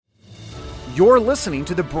You're listening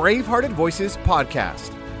to the Bravehearted Voices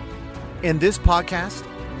podcast. In this podcast,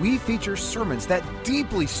 we feature sermons that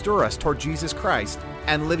deeply stir us toward Jesus Christ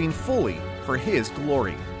and living fully for His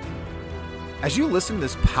glory. As you listen to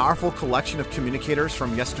this powerful collection of communicators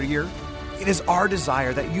from yesteryear, it is our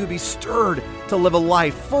desire that you be stirred to live a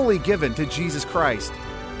life fully given to Jesus Christ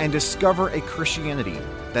and discover a Christianity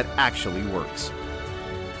that actually works.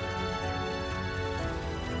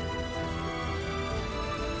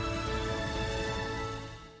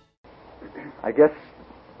 I guess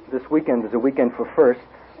this weekend is a weekend for firsts.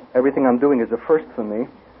 Everything I'm doing is a first for me.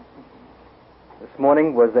 This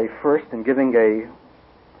morning was a first in giving a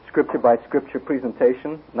scripture-by-scripture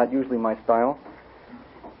presentation, not usually my style.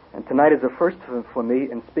 And tonight is a first for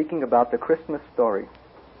me in speaking about the Christmas story.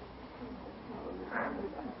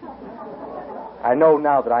 I know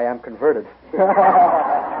now that I am converted.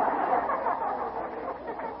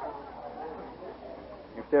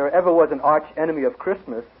 If there ever was an arch enemy of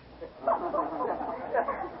Christmas,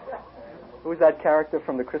 who's that character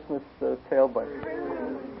from the Christmas tale? By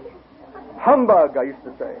Humbug, I used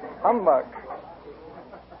to say. Humbug.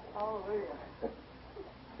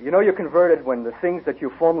 You know you're converted when the things that you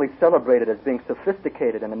formerly celebrated as being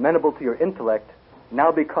sophisticated and amenable to your intellect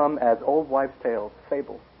now become as old wives' tales,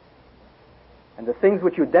 fables. And the things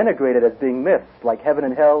which you denigrated as being myths, like heaven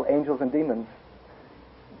and hell, angels and demons,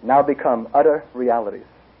 now become utter realities.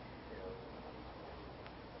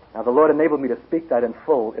 Now, the Lord enabled me to speak that in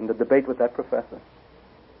full in the debate with that professor.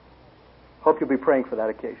 Hope you'll be praying for that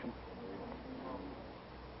occasion.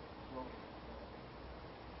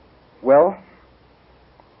 Well,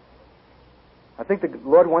 I think the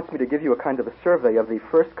Lord wants me to give you a kind of a survey of the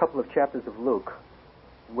first couple of chapters of Luke,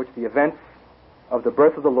 in which the events of the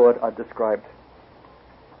birth of the Lord are described.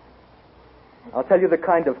 I'll tell you the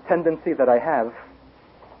kind of tendency that I have.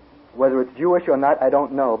 Whether it's Jewish or not, I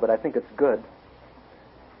don't know, but I think it's good.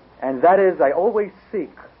 And that is, I always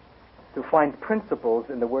seek to find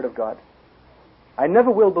principles in the Word of God. I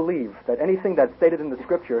never will believe that anything that's stated in the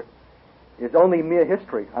Scripture is only mere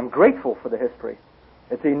history. I'm grateful for the history.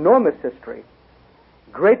 It's enormous history.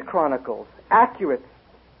 Great chronicles, accurate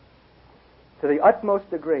to the utmost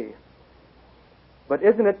degree. But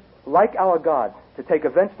isn't it like our God to take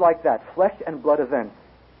events like that, flesh and blood events,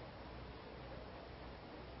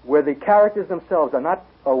 where the characters themselves are not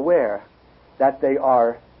aware that they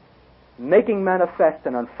are making manifest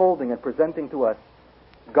and unfolding and presenting to us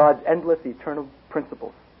God's endless eternal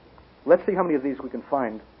principles? Let's see how many of these we can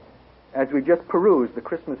find as we just peruse the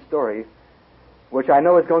Christmas story, which I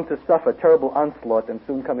know is going to suffer terrible onslaught in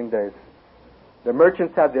soon coming days. The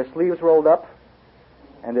merchants have their sleeves rolled up,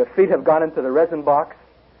 and their feet have gone into the resin box,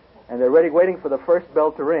 and they're ready, waiting for the first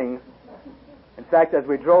bell to ring. In fact, as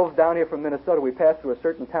we drove down here from Minnesota, we passed through a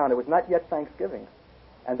certain town. It was not yet Thanksgiving,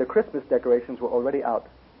 and the Christmas decorations were already out.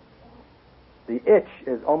 The itch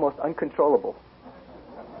is almost uncontrollable.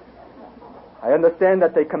 I understand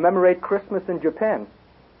that they commemorate Christmas in Japan.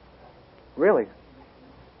 Really?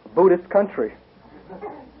 A Buddhist country.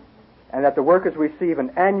 And that the workers receive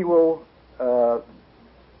an annual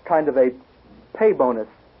kind of a pay bonus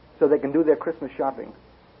so they can do their Christmas shopping.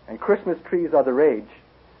 And Christmas trees are the rage,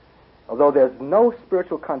 although there's no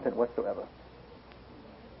spiritual content whatsoever.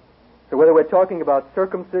 So whether we're talking about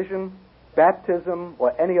circumcision, baptism,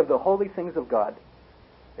 or any of the holy things of God,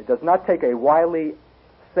 it does not take a wily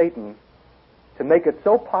Satan to make it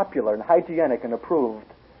so popular and hygienic and approved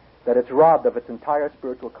that it's robbed of its entire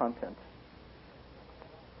spiritual content.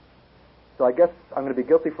 So I guess I'm going to be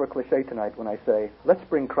guilty for a cliche tonight when I say, let's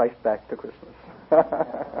bring Christ back to Christmas.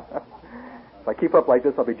 If I keep up like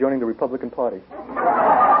this, I'll be joining the Republican Party.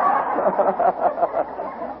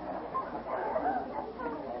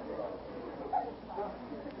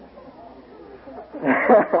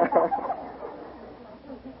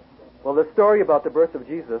 Well, the story about the birth of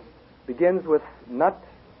Jesus begins with not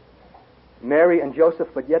Mary and Joseph,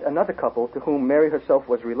 but yet another couple to whom Mary herself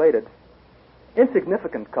was related.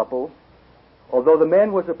 Insignificant couple, although the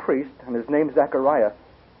man was a priest, and his name's Zachariah.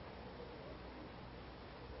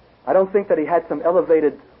 I don't think that he had some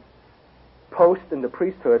elevated post in the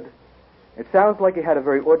priesthood. It sounds like he had a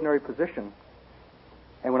very ordinary position.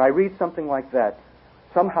 And when I read something like that,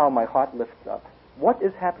 somehow my heart lifts up. What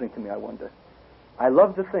is happening to me, I wonder? I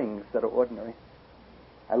love the things that are ordinary.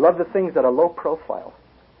 I love the things that are low profile.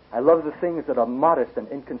 I love the things that are modest and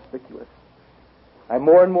inconspicuous. I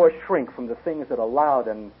more and more shrink from the things that are loud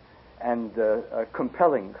and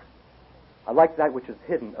compelling. I like that which is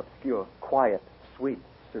hidden, obscure, quiet, sweet,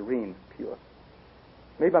 serene, pure.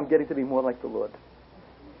 Maybe I'm getting to be more like the Lord.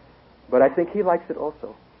 But I think He likes it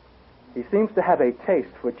also. He seems to have a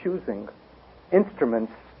taste for choosing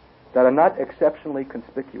instruments that are not exceptionally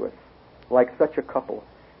conspicuous, like such a couple.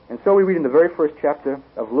 And so we read in the very first chapter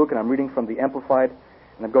of Luke, and I'm reading from the Amplified,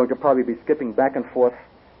 and I'm going to probably be skipping back and forth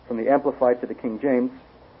from the Amplified to the King James,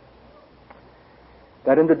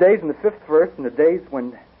 that in the days, in the 5th verse, in the days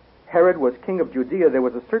when Herod was king of Judea, there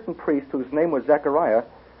was a certain priest whose name was Zechariah,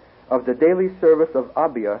 of the daily service of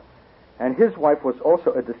Abia, and his wife was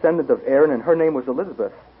also a descendant of Aaron, and her name was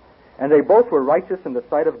Elizabeth. And they both were righteous in the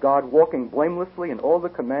sight of God, walking blamelessly in all the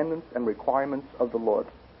commandments and requirements of the Lord.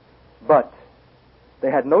 But they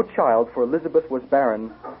had no child, for Elizabeth was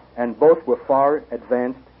barren, and both were far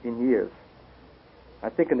advanced in years. I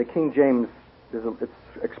think in the King James, it's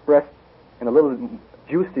expressed in a little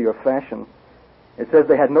juicier fashion. It says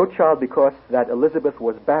they had no child because that Elizabeth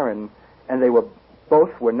was barren, and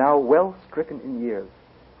both were now well stricken in years.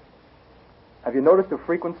 Have you noticed the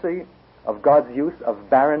frequency of God's use of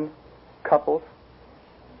barren couples?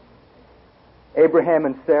 Abraham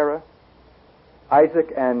and Sarah,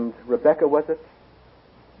 Isaac and Rebekah, was it?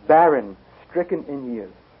 Barren, stricken in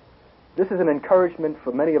years. This is an encouragement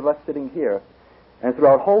for many of us sitting here and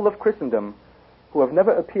throughout whole of Christendom who have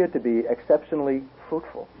never appeared to be exceptionally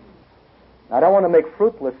fruitful. Now, I don't want to make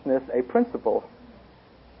fruitlessness a principle,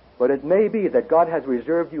 but it may be that God has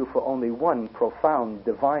reserved you for only one profound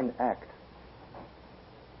divine act.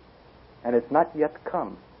 And it's not yet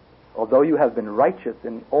come. Although you have been righteous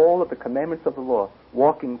in all of the commandments of the law,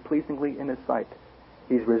 walking pleasingly in His sight,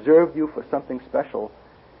 He's reserved you for something special,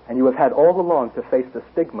 and you have had all along to face the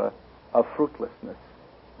stigma of fruitlessness.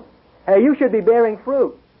 Hey, you should be bearing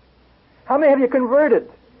fruit. How many have you converted?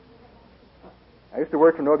 I used to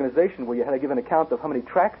work for an organization where you had to give an account of how many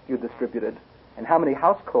tracts you distributed and how many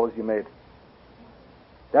house calls you made.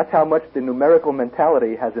 That's how much the numerical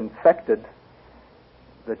mentality has infected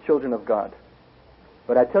the children of God.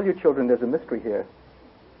 But I tell you, children, there's a mystery here,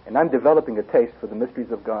 and I'm developing a taste for the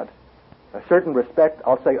mysteries of God. A certain respect,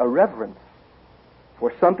 I'll say a reverence,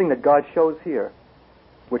 for something that God shows here,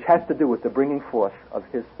 which has to do with the bringing forth of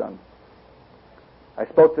His Son. I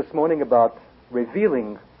spoke this morning about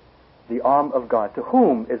revealing the arm of God. To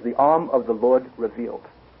whom is the arm of the Lord revealed?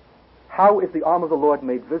 How is the arm of the Lord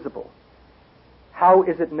made visible? How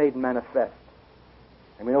is it made manifest?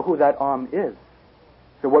 And we know who that arm is.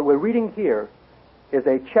 So what we're reading here is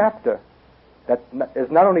a chapter that is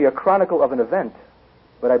not only a chronicle of an event,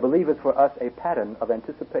 but I believe is for us a pattern of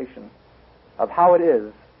anticipation of how it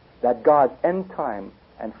is that God's end time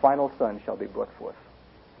and final Son shall be brought forth.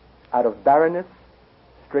 Out of barrenness,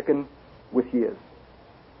 stricken with years.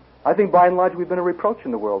 I think by and large we've been a reproach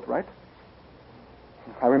in the world, right?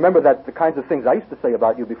 I remember that the kinds of things I used to say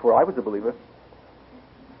about you before I was a believer.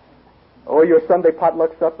 Oh, your Sunday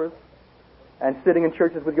potluck suppers, and sitting in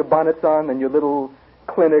churches with your bonnets on, and your little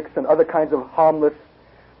clinics and other kinds of harmless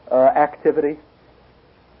activity.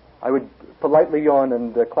 I would politely yawn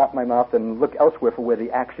and clap my mouth and look elsewhere for where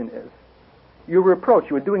the action is. You were a reproach.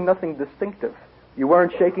 You were doing nothing distinctive. You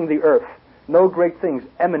weren't shaking the earth. No great things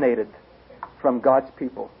emanated from God's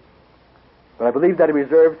people. But I believe that He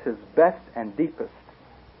reserves His best and deepest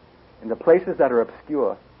in the places that are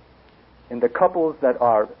obscure, in the couples that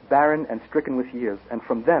are barren and stricken with years, and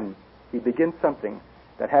from them He begins something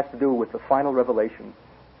that has to do with the final revelation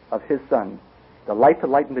of His Son, the light to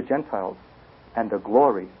lighten the Gentiles, and the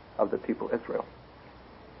glory of the people Israel.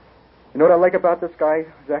 You know what I like about this guy,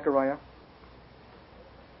 Zechariah?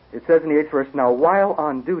 It says in the 8th verse, "Now while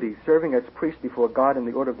on duty, serving as priest before God in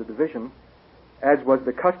the order of the division, as was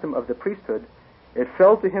the custom of the priesthood, it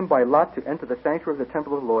fell to him by lot to enter the sanctuary of the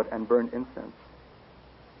temple of the Lord and burn incense."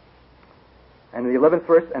 And in the 11th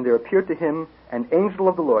verse, "And there appeared to him an angel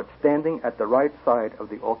of the Lord standing at the right side of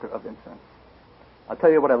the altar of incense." I'll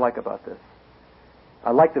tell you what I like about this.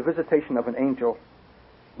 I like the visitation of an angel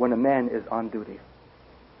when a man is on duty.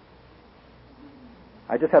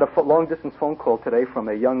 I just had a long-distance phone call today from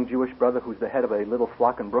a young Jewish brother who's the head of a little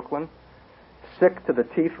flock in Brooklyn, sick to the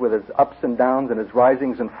teeth with his ups and downs and his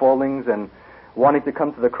risings and fallings and wanting to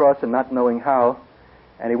come to the cross and not knowing how.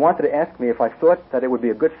 And he wanted to ask me if I thought that it would be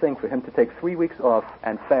a good thing for him to take 3 weeks off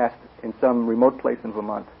and fast in some remote place in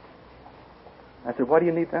Vermont. I said, why do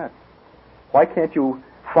you need that? Why can't you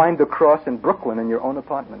find the cross in Brooklyn in your own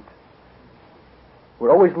apartment?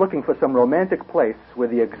 We're always looking for some romantic place where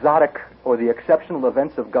the exotic or the exceptional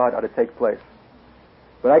events of God are to take place.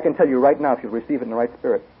 But I can tell you right now, if you receive it in the right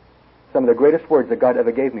spirit, some of the greatest words that God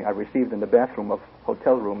ever gave me I received in the bathroom of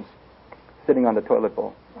hotel rooms, sitting on the toilet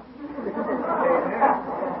bowl.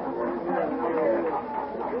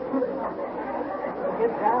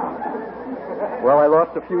 Well, I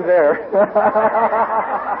lost a few there.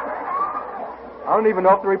 I don't even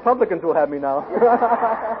know if the Republicans will have me now.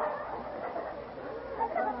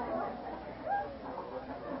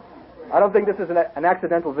 I don't think this is an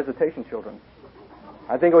accidental visitation, children.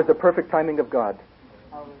 I think it was the perfect timing of God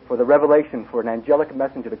for the revelation for an angelic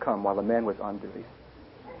messenger to come while a man was on duty.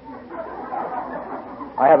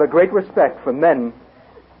 I have a great respect for men.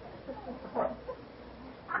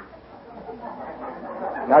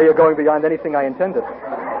 Now you're going beyond anything I intended.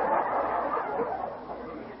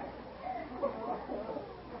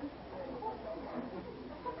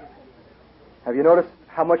 Have you noticed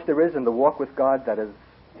how much there is in the walk with God that is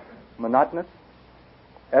monotonous,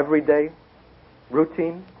 everyday,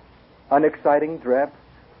 routine, unexciting, drab?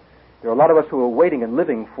 There are a lot of us who are waiting and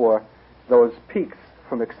living for those peaks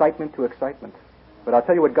from excitement to excitement. But I'll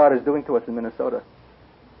tell you what God is doing to us in Minnesota.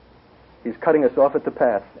 He's cutting us off at the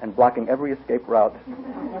path and blocking every escape route.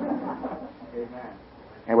 Amen.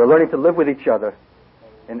 And we're learning to live with each other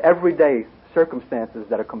in everyday circumstances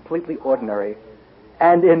that are completely ordinary,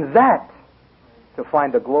 and in that to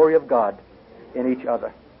find the glory of God in each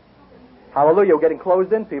other. Hallelujah. We're getting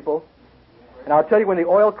closed in, people. And I'll tell you, when the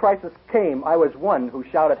oil crisis came, I was one who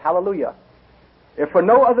shouted, hallelujah. If for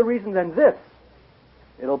no other reason than this,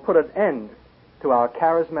 it'll put an end to our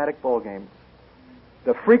charismatic ball games.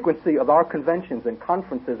 The frequency of our conventions and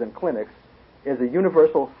conferences and clinics is a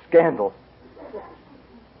universal scandal.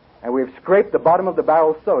 And we've scraped the bottom of the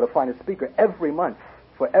barrel so to find a speaker every month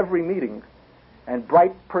for every meeting, and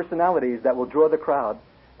bright personalities that will draw the crowd,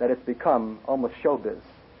 that it's become almost showbiz.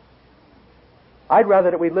 I'd rather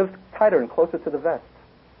that we lived tighter and closer to the vest,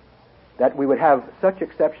 that we would have such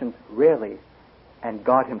exceptions rarely, and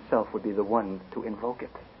God himself would be the one to invoke it.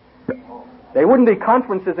 They wouldn't be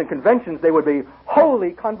conferences and conventions, they would be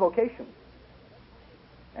holy convocations.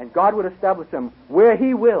 And God would establish them where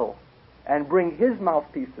he will and bring his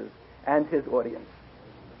mouthpieces and his audience.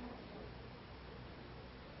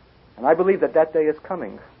 And I believe that that day is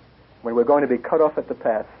coming when we're going to be cut off at the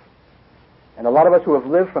path. And a lot of us who have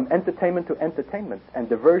lived from entertainment to entertainment and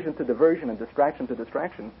diversion to diversion and distraction to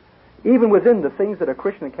distraction, even within the things that are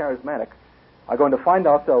Christian and charismatic, are going to find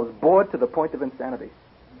ourselves bored to the point of insanity.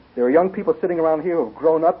 There are young people sitting around here who have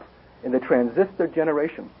grown up in the transistor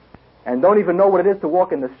generation and don't even know what it is to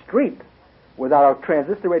walk in the street without a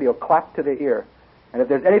transistor radio clapped to their ear. And if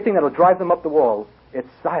there's anything that'll drive them up the wall, it's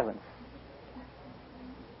silence.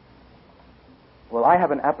 Well, I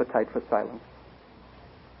have an appetite for silence.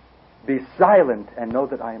 Be silent and know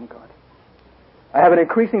that I am God. I have an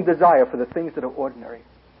increasing desire for the things that are ordinary,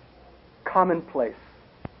 commonplace,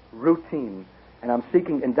 routine, and I'm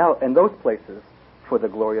seeking in those places for the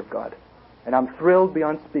glory of God. And I'm thrilled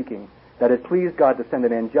beyond speaking that it pleased God to send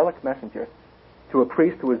an angelic messenger to a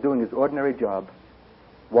priest who was doing his ordinary job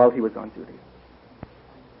while he was on duty.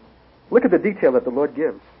 Look at the detail that the Lord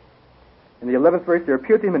gives. In the 11th verse, there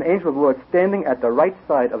appeared to him an angel of the Lord standing at the right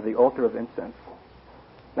side of the altar of incense.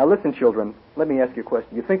 Now listen, children, let me ask you a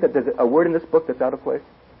question. You think that there's a word in this book that's out of place?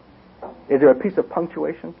 Is there a piece of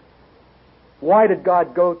punctuation? Why did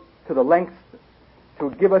God go to the lengths to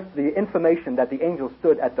give us the information that the angel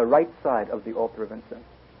stood at the right side of the altar of incense?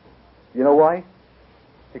 You know why?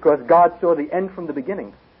 Because God saw the end from the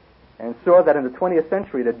beginning and saw that in the 20th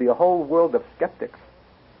century there'd be a whole world of skeptics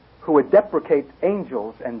who would deprecate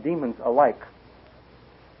angels and demons alike.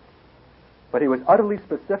 But he was utterly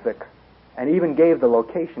specific and even gave the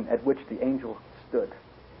location at which the angel stood,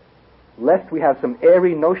 lest we have some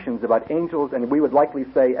airy notions about angels and we would likely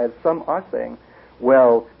say, as some are saying,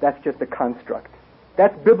 well, that's just a construct.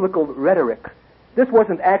 That's biblical rhetoric. This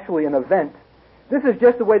wasn't actually an event. This is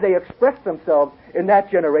just the way they expressed themselves in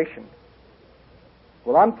that generation.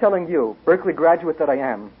 Well, I'm telling you, Berkeley graduate that I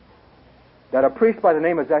am, that a priest by the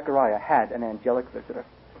name of Zechariah had an angelic visitor.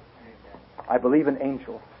 I believe in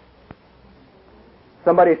angels.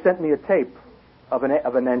 Somebody sent me a tape of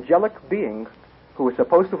an angelic being who was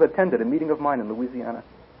supposed to have attended a meeting of mine in Louisiana.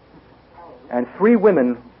 And 3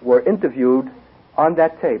 women were interviewed on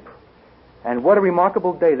that tape. And what a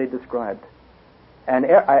remarkable day they described. And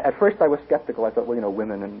at first I was skeptical. I thought, well, you know,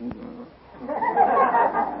 women and...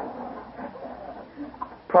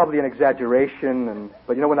 probably an exaggeration.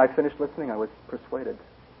 But you know, when I finished listening, I was persuaded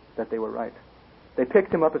that they were right. They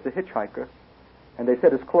picked him up as a hitchhiker, and they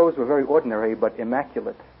said his clothes were very ordinary but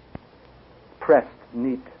immaculate, pressed,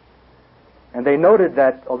 neat. And they noted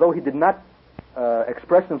that although he did not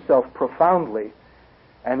express himself profoundly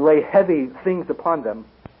and lay heavy things upon them,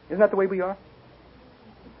 isn't that the way we are?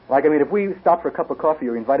 Like, I mean, if we stopped for a cup of coffee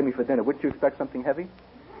or invited me for dinner, wouldn't you expect something heavy?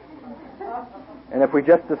 And if we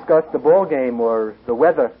just discussed the ball game or the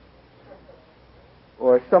weather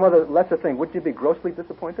or some other lesser thing, wouldn't you be grossly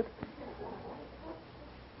disappointed?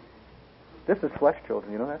 This is flesh,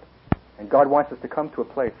 children, you know that? And God wants us to come to a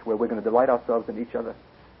place where we're going to delight ourselves in each other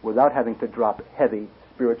without having to drop heavy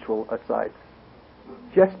spiritual asides.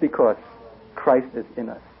 Just because Christ is in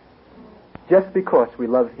us, just because we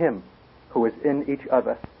love Him who is in each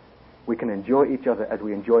other, we can enjoy each other as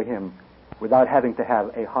we enjoy Him without having to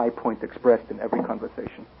have a high point expressed in every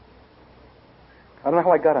conversation. I don't know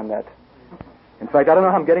how I got on that. In fact, I don't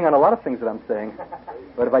know how I'm getting on a lot of things that I'm saying.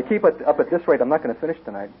 But if I keep it up at this rate, I'm not going to finish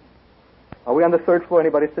tonight. Are we on the third floor?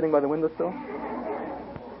 Anybody sitting by the windowsill?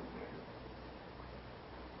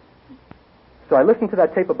 So I listened to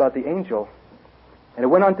that tape about the angel, and it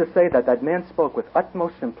went on to say that that man spoke with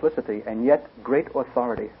utmost simplicity and yet great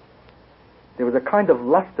authority. There was a kind of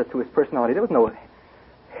luster to his personality. There was no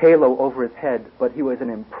halo over his head, but he was an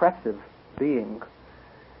impressive being.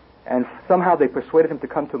 And somehow they persuaded him to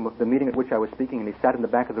come to the meeting at which I was speaking, and he sat in the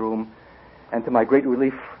back of the room, and to my great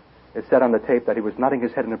relief, it said on the tape that he was nodding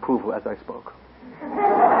his head in approval as I spoke.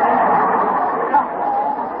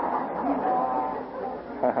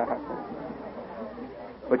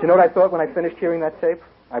 But you know what I thought when I finished hearing that tape?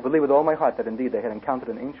 I believe with all my heart that indeed they had encountered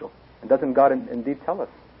an angel. And doesn't God indeed tell us?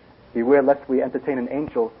 Beware lest we entertain an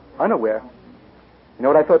angel unaware. You know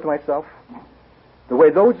what I thought to myself? The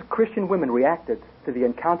way those Christian women reacted to the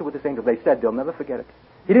encounter with this angel, they said they'll never forget it.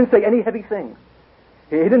 He didn't say any heavy things.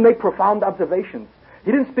 He didn't make profound observations.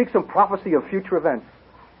 He didn't speak some prophecy of future events.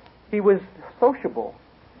 He was sociable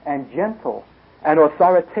and gentle and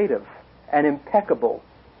authoritative and impeccable.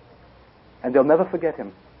 And they'll never forget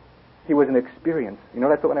him. He was an experience. You know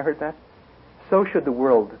what I thought when I heard that? So should the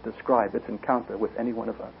world describe its encounter with any one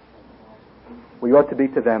of us. We ought to be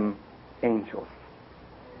to them angels.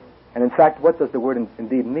 And in fact, what does the word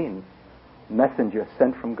indeed mean? Messenger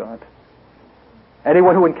sent from God.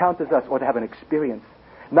 Anyone who encounters us ought to have an experience.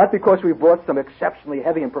 Not because we brought some exceptionally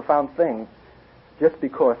heavy and profound thing, just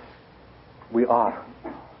because we are.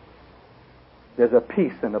 There's a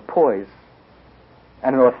peace and a poise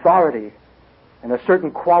and an authority and a certain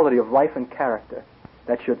quality of life and character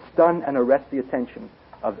that should stun and arrest the attention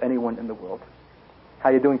of anyone in the world. How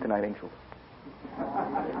are you doing tonight, angels?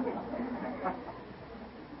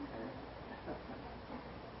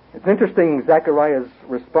 It's interesting, Zechariah's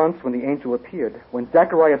response when the angel appeared. When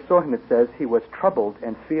Zechariah saw him, it says, he was troubled,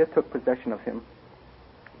 and fear took possession of him.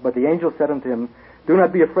 But the angel said unto him, do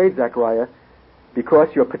not be afraid, Zechariah,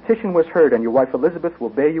 because your petition was heard, and your wife Elizabeth will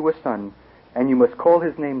bear you a son, and you must call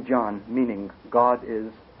his name John, meaning God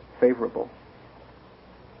is favorable.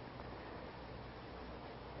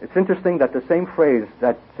 It's interesting that the same phrase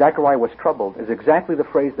that Zechariah was troubled is exactly the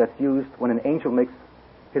phrase that's used when an angel makes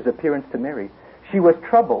his appearance to Mary. She was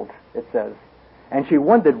troubled, it says, and she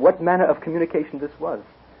wondered what manner of communication this was,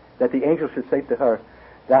 that the angel should say to her,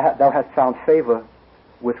 thou hast found favor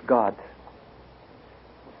with God.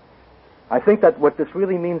 I think that what this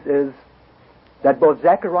really means is that both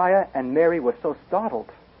Zechariah and Mary were so startled,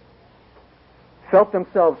 felt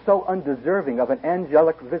themselves so undeserving of an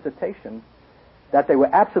angelic visitation, that they were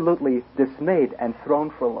absolutely dismayed and thrown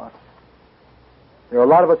for a loss. There are a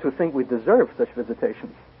lot of us who think we deserve such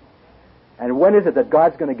visitations. And when is it that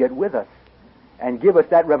God's going to get with us and give us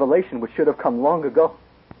that revelation which should have come long ago?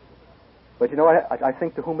 But you know what? I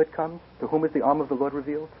think to whom it comes? To whom is the arm of the Lord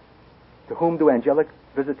revealed? To whom do angelic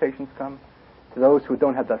visitations come? To those who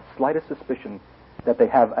don't have the slightest suspicion that they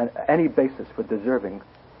have any basis for deserving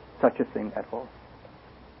such a thing at all.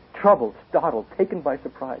 Troubled, startled, taken by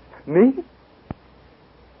surprise. Me?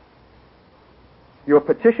 Your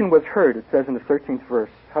petition was heard, it says in the 13th verse.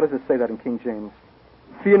 How does it say that in King James?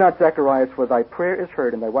 Fear not, Zacharias, for thy prayer is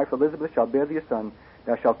heard, and thy wife Elizabeth shall bear thee a son.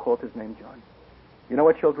 Thou shalt call his name John. You know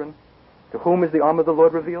what, children? To whom is the arm of the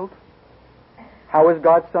Lord revealed? How is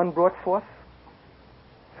God's Son brought forth?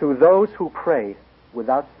 Through those who pray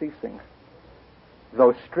without ceasing,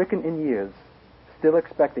 though stricken in years, still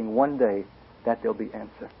expecting one day that there'll be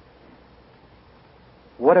answer.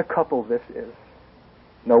 What a couple this is.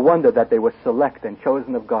 No wonder that they were select and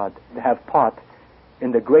chosen of God to have part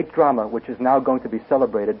in the great drama which is now going to be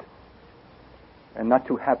celebrated, and not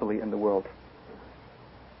too happily, in the world.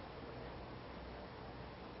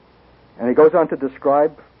 And he goes on to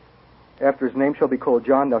describe, after his name shall be called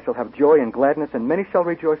John, thou shalt have joy and gladness, and many shall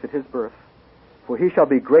rejoice at his birth. For he shall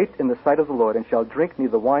be great in the sight of the Lord, and shall drink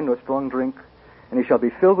neither wine nor strong drink, and he shall be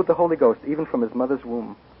filled with the Holy Ghost, even from his mother's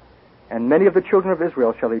womb. And many of the children of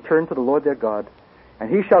Israel shall return to the Lord their God, and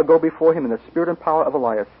he shall go before him in the spirit and power of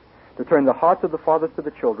Elias, to turn the hearts of the fathers to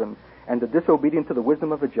the children, and the disobedient to the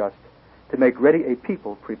wisdom of the just, to make ready a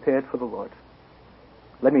people prepared for the Lord.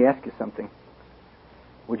 Let me ask you something.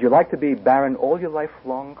 Would you like to be barren all your life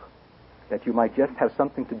long, that you might just have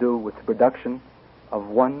something to do with the production of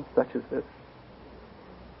one such as this?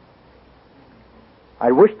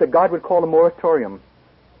 I wish that God would call a moratorium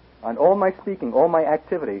on all my speaking, all my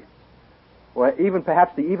activity, or even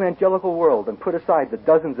perhaps the evangelical world, and put aside the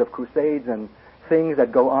dozens of crusades and things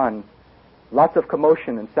that go on, lots of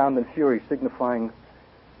commotion and sound and fury signifying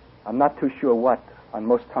I'm not too sure what on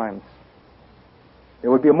most times,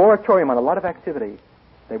 there would be a moratorium on a lot of activity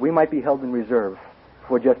that we might be held in reserve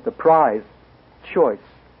for just the prize, choice,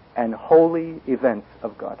 and holy events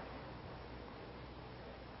of God.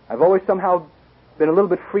 I've always somehow been a little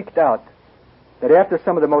bit freaked out that after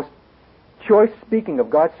some of the most choice speaking of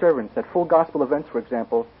God's servants at full gospel events, for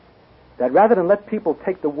example, that rather than let people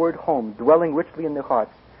take the word home, dwelling richly in their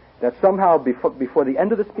hearts, that somehow before the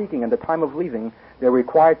end of the speaking and the time of leaving, they're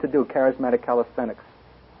required to do charismatic calisthenics.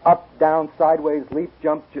 Up, down, sideways, leap,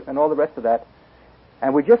 jump, and all the rest of that.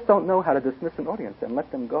 And we just don't know how to dismiss an audience and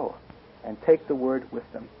let them go and take the word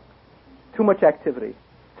with them. Too much activity,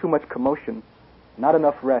 too much commotion, not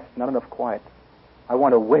enough rest, not enough quiet. I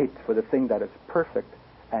want to wait for the thing that is perfect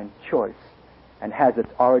and choice and has its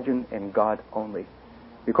origin in God only.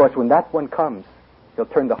 Because when that one comes, he'll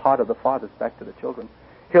turn the heart of the fathers back to the children.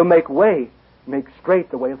 He'll make straight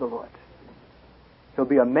the way of the Lord. He'll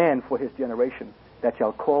be a man for his generation that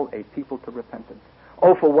shall call a people to repentance.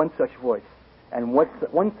 Oh, for one such voice, and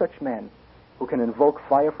one such man who can invoke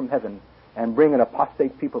fire from heaven and bring an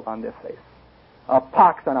apostate people on their face. A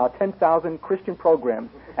pox on our 10,000 Christian programs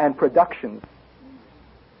and productions,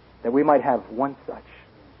 that we might have one such.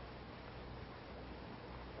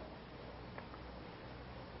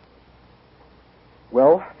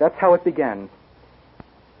 Well, that's how it began.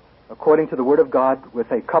 According to the Word of God, with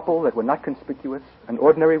a couple that were not conspicuous, an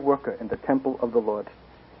ordinary worker in the temple of the Lord.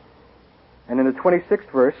 And in the 26th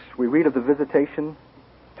verse, we read of the visitation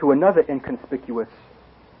to another inconspicuous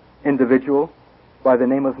individual by the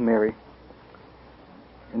name of Mary.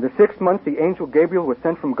 In the 6th month, the angel Gabriel was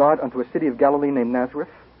sent from God unto a city of Galilee named Nazareth,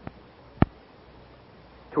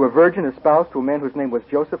 to a virgin espoused to a man whose name was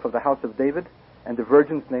Joseph of the house of David, and the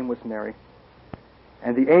virgin's name was Mary.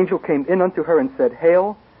 And the angel came in unto her and said,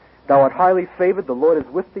 Hail, thou art highly favored, the Lord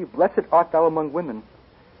is with thee, blessed art thou among women.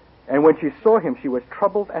 And when she saw him, she was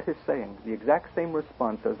troubled at his saying, the exact same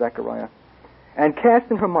response as Zechariah, and cast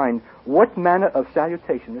in her mind what manner of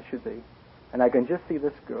salutation this should be. And I can just see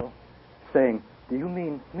this girl saying, do you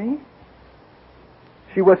mean me?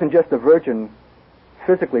 She wasn't just a virgin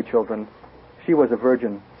physically, children. She was a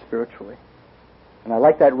virgin spiritually. And I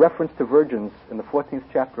like that reference to virgins in the 14th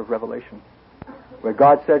chapter of Revelation, where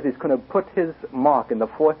God says he's going to put his mark in the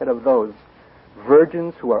forehead of those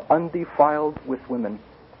virgins who are undefiled with women,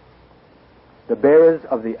 the bearers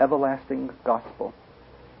of the everlasting gospel.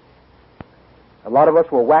 A lot of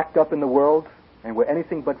us were whacked up in the world and we're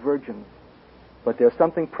anything but virgins. But there's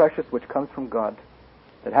something precious which comes from God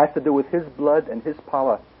that has to do with his blood and his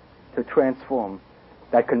power to transform,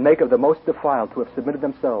 that can make of the most defiled who have submitted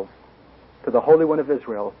themselves to the Holy One of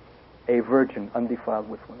Israel a virgin undefiled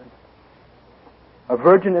with women. A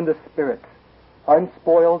virgin in the spirit,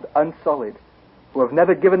 unspoiled, unsullied, who have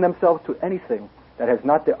never given themselves to anything that has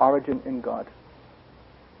not their origin in God.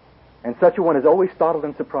 And such a one is always startled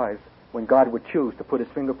and surprised when God would choose to put his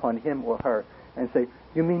finger upon him or her and say,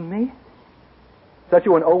 you mean me? Such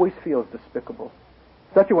a one always feels despicable.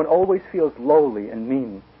 Such a one always feels lowly and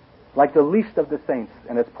mean, like the least of the saints,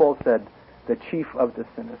 and as Paul said, the chief of the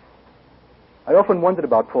sinners. I often wondered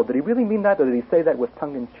about Paul. Did he really mean that, or did he say that with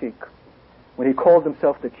tongue-in-cheek when he called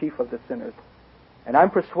himself the chief of the sinners? And I'm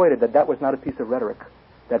persuaded that that was not a piece of rhetoric,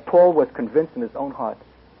 that Paul was convinced in his own heart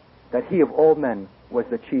that he of all men was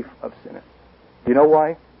the chief of sinners. You know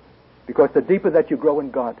why? Because the deeper that you grow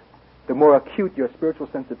in God, the more acute your spiritual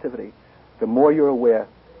sensitivity, the more you're aware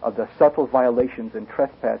of the subtle violations and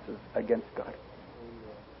trespasses against God.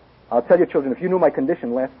 I'll tell you, children, if you knew my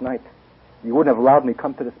condition last night, you wouldn't have allowed me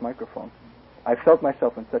come to this microphone. I felt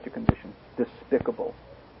myself in such a condition. Despicable.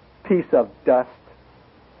 Piece of dust.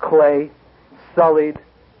 Clay. Sullied.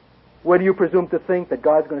 Where do you presume to think that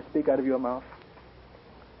God's going to speak out of your mouth?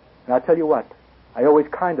 And I'll tell you what, I always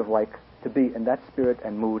kind of like to be in that spirit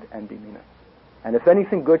and mood and demeanor. And if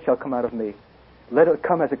anything good shall come out of me, let it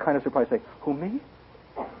come as a kind of surprise. Say, who, me?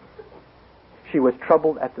 She was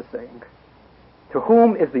troubled at the saying, to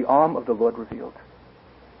whom is the arm of the Lord revealed?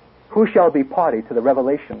 Who shall be party to the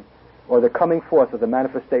revelation or the coming forth of the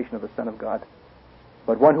manifestation of the Son of God?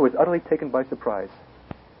 But one who is utterly taken by surprise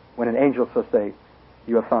when an angel shall say,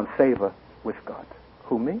 you have found favor with God.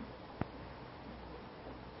 Who, me?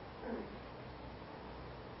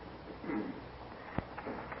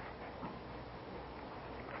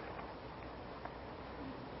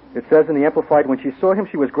 It says in the Amplified, when she saw him,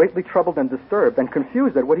 she was greatly troubled and disturbed and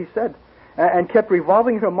confused at what he said, and kept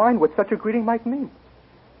revolving in her mind what such a greeting might mean.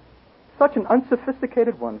 such an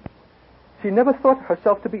unsophisticated one. She never thought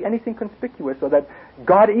herself to be anything conspicuous, or that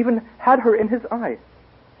God even had her in his eye.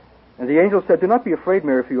 And the angel said, "Do not be afraid,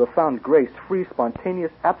 Mary, for you have found grace, free,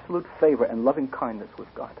 spontaneous, absolute favor, and loving kindness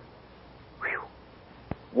with God." Whew.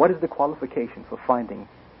 What is the qualification for finding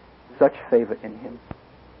such favor in him?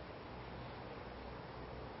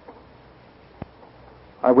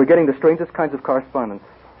 We're getting the strangest kinds of correspondence.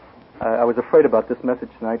 I was afraid about this message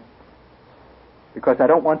tonight because I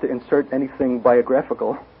don't want to insert anything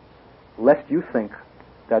biographical, lest you think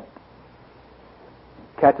that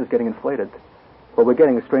Katz is getting inflated. But we're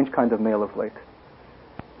getting a strange kind of mail of late,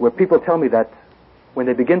 where people tell me that when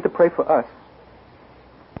they begin to pray for us,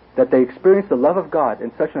 that they experience the love of God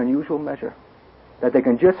in such an unusual measure that they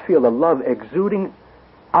can just feel the love exuding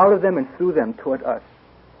out of them and through them toward us.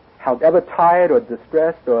 However tired or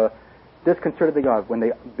distressed or disconcerted they are, when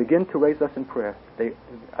they begin to raise us in prayer,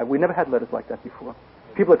 we never had letters like that before.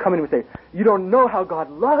 People are coming to me and say, "You don't know how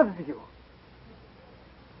God loves you."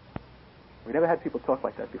 We never had people talk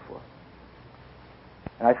like that before.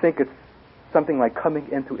 And I think it's something like coming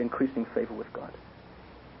into increasing favor with God.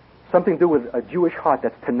 Something to do with a Jewish heart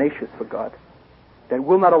that's tenacious for God, that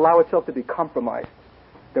will not allow itself to be compromised,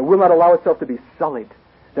 that will not allow itself to be sullied,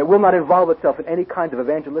 that will not involve itself in any kind of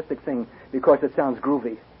evangelistic thing because it sounds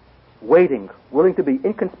groovy. Waiting, willing to be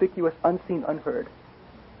inconspicuous, unseen, unheard,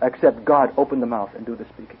 except God open the mouth and do the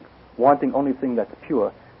speaking, wanting only thing that's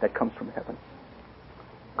pure that comes from heaven.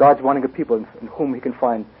 God's wanting a people in whom he can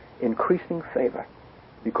find increasing favor,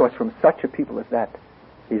 because from such a people as that,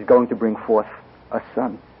 he's going to bring forth a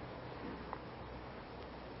son.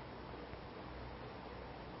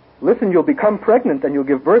 "Listen, you'll become pregnant and you'll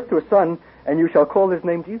give birth to a son, and you shall call his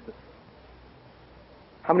name Jesus."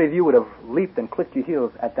 How many of you would have leaped and clicked your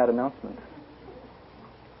heels at that announcement?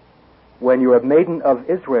 When you're a maiden of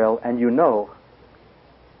Israel and you know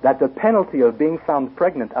that the penalty of being found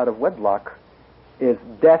pregnant out of wedlock is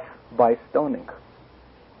death by stoning.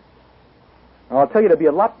 Now, I'll tell you, there'd be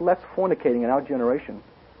a lot less fornicating in our generation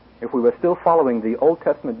if we were still following the Old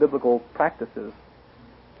Testament biblical practices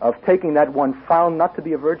of taking that one found not to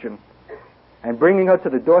be a virgin and bringing her to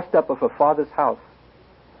the doorstep of her father's house.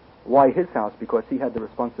 Why his house? Because he had the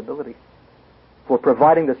responsibility for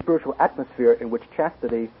providing the spiritual atmosphere in which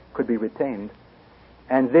chastity could be retained.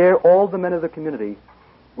 And there all the men of the community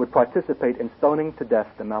would participate in stoning to death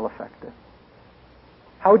the malefactor.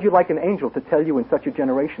 How would you like an angel to tell you in such a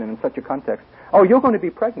generation and in such a context, "Oh, you're going to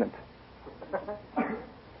be pregnant"?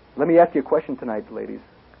 Let me ask you a question tonight, ladies.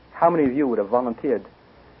 How many of you would have volunteered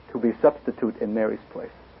to be substitute in Mary's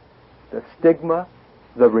place? The stigma,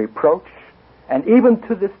 the reproach, and even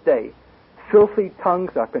to this day, filthy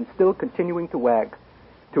tongues are still continuing to wag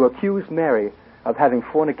to accuse Mary of having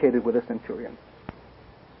fornicated with a centurion.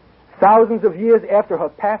 Thousands of years after her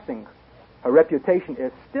passing, her reputation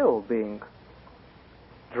is still being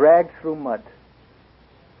dragged through mud.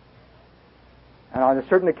 And on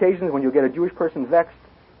certain occasions, when you get a Jewish person vexed,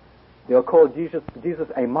 they'll call Jesus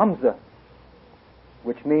a mamzer,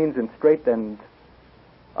 which means in straight and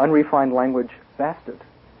unrefined language, bastard.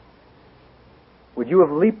 Would you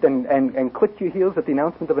have leaped and clicked your heels at the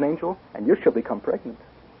announcement of an angel? And you shall become pregnant.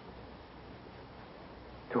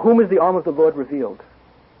 To whom is the arm of the Lord revealed?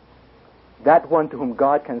 That one to whom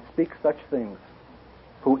God can speak such things,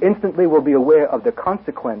 who instantly will be aware of the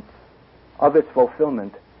consequence of its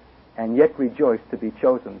fulfillment, and yet rejoice to be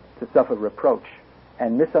chosen to suffer reproach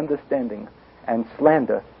and misunderstanding and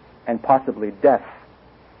slander and possibly death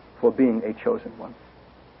for being a chosen one.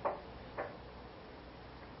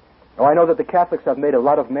 Now, I know that the Catholics have made a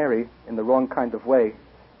lot of Mary in the wrong kind of way,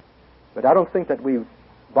 but I don't think that we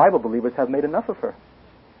Bible believers have made enough of her.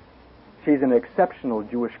 She's an exceptional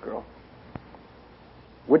Jewish girl.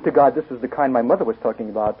 Would to God this was the kind my mother was talking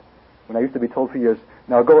about when I used to be told for years,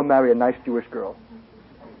 "Now go and marry a nice Jewish girl."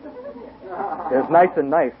 There's nice and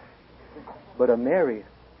nice, but a Mary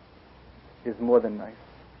is more than nice.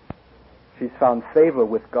 She's found favor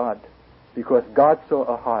with God because God saw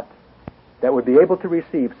a heart that would be able to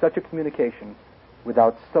receive such a communication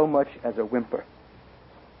without so much as a whimper.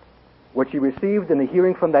 What she received in the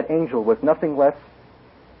hearing from that angel was nothing less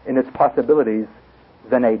in its possibilities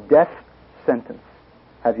than a death sentence.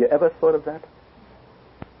 Have you ever thought of that?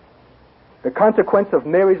 The consequence of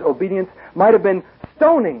Mary's obedience might have been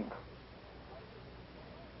stoning.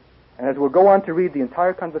 And as we'll go on to read the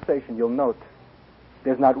entire conversation, you'll note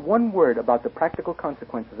there's not one word about the practical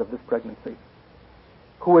consequences of this pregnancy.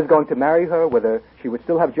 Who was going to marry her, whether she would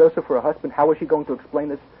still have Joseph for a husband, how was she going to explain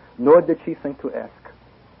this? Nor did she think to ask.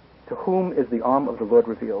 To whom is the arm of the Lord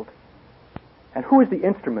revealed? And who is the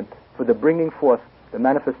instrument for the bringing forth, the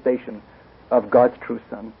manifestation of God's true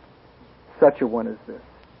Son? such a one as this,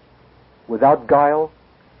 without guile,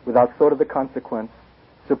 without thought of the consequence,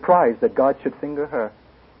 surprised that God should finger her,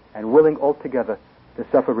 and willing altogether to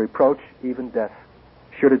suffer reproach, even death,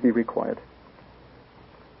 should it be required.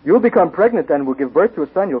 You will become pregnant and will give birth to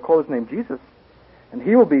a son. You'll call his name Jesus. And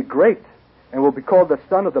he will be great and will be called the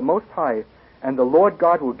Son of the Most High. And the Lord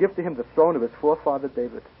God will give to him the throne of his forefather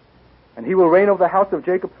David. And he will reign over the house of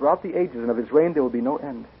Jacob throughout the ages, and of his reign there will be no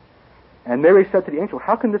end. And Mary said to the angel,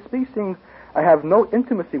 how can this be, seeing I have no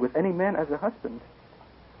intimacy with any man as a husband?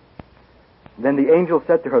 Then the angel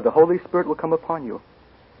said to her, the Holy Spirit will come upon you,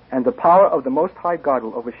 and the power of the Most High God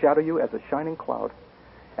will overshadow you as a shining cloud.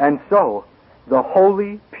 And so, the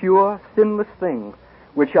holy, pure, sinless thing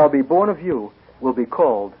which shall be born of you will be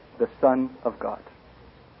called the Son of God.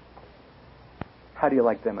 How do you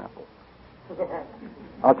like them apples?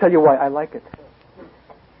 I'll tell you why I like it.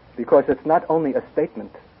 Because it's not only a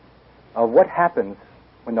statement of what happens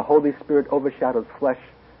when the Holy Spirit overshadows flesh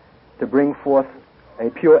to bring forth a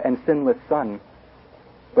pure and sinless Son,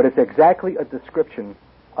 but it's exactly a description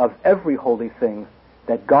of every holy thing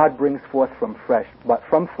that God brings forth from flesh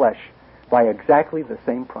by exactly the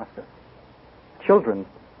same process. Children,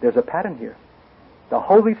 there's a pattern here. The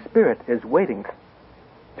Holy Spirit is waiting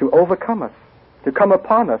to overcome us, to come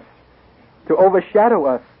upon us, to overshadow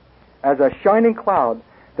us as a shining cloud,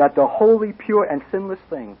 that the holy, pure, and sinless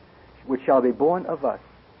thing which shall be born of us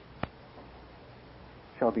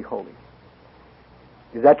shall be holy.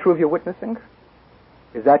 Is that true of your witnessing?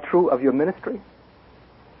 Is that true of your ministry?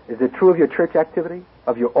 Is it true of your church activity,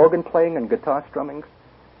 of your organ playing and guitar strumming?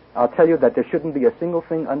 I'll tell you that there shouldn't be a single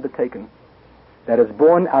thing undertaken that is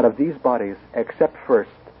born out of these bodies, except first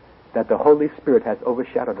that the Holy Spirit has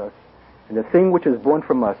overshadowed us, and the thing which is born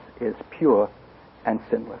from us is pure and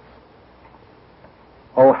sinless.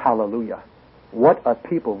 Oh, hallelujah. What a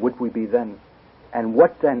people would we be then, and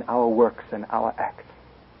what then our works and our acts,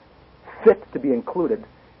 fit to be included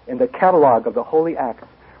in the catalog of the holy acts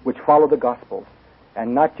which follow the Gospels,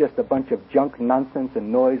 and not just a bunch of junk, nonsense,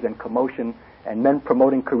 and noise and commotion, and men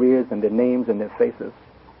promoting careers and their names and their faces.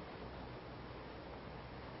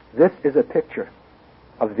 This is a picture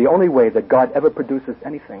of the only way that God ever produces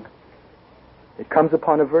anything. It comes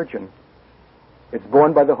upon a virgin. It's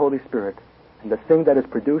born by the Holy Spirit, and the thing that is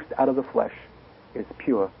produced out of the flesh is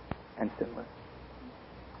pure and sinless.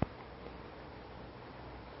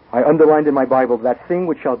 I underlined in my Bible, that thing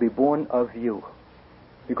which shall be born of you,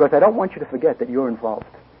 because I don't want you to forget that you're involved.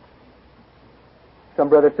 Some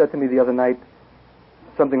brother said to me the other night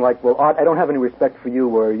something like, well, Art, I don't have any respect for you,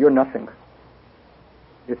 or you're nothing.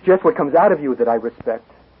 It's just what comes out of you that I respect.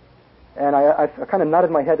 And I kind of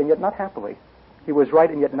nodded my head, and yet not happily. He was right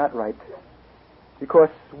and yet not right. Because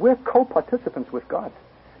we're co-participants with God.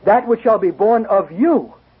 That which shall be born of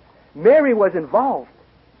you. Mary was involved.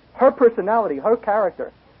 Her personality, her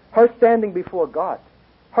character, her standing before God,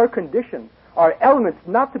 her condition are elements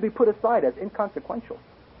not to be put aside as inconsequential.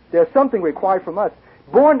 There's something required from us.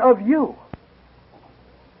 Born of you.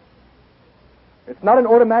 It's not an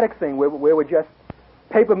automatic thing where we're just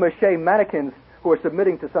papier-mâché mannequins who are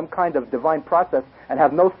submitting to some kind of divine process and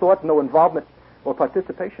have no thought, no involvement, or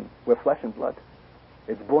participation. We're flesh and blood.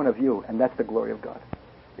 It's born of you, and that's the glory of God.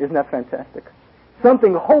 Isn't that fantastic?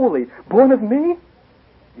 Something holy, born of me?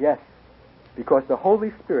 Yes, because the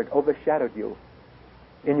Holy Spirit overshadowed you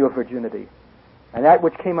in your virginity. And that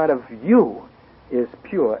which came out of you is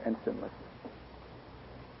pure and sinless.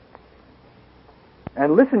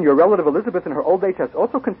 And listen, your relative Elizabeth in her old age has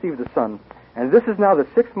also conceived a son, and this is now the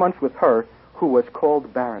 6th month with her who was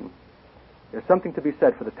called barren. There's something to be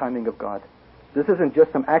said for the timing of God. This isn't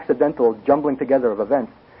just some accidental jumbling together of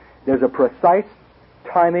events. There's a precise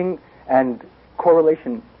timing and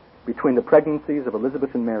correlation between the pregnancies of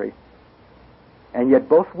Elizabeth and Mary. And yet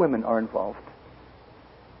both women are involved.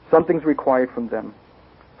 Something's required from them.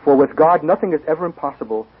 For with God nothing is ever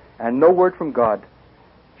impossible, and no word from God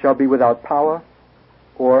shall be without power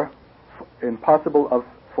or impossible of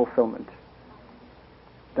fulfillment.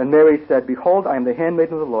 Then Mary said, Behold, I am the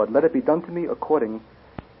handmaiden of the Lord. Let it be done to me according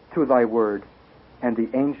to thy word. And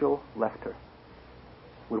the angel left her.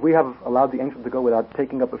 Would we have allowed the angel to go without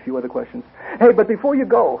taking up a few other questions? Hey, but before you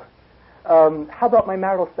go, how about my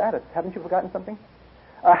marital status? Haven't you forgotten something?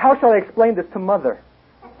 How shall I explain this to Mother?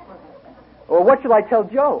 Or what shall I tell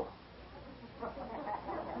Joe?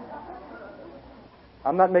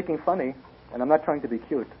 I'm not making funny, and I'm not trying to be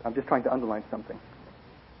cute. I'm just trying to underline something.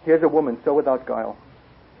 Here's a woman so without guile,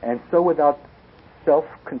 and so without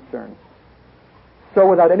self-concern, so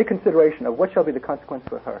without any consideration of what shall be the consequence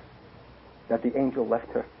for her, that the angel left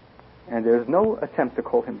her. And there's no attempt to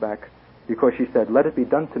call him back, because she said, Let it be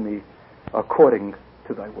done to me according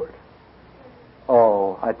to thy word.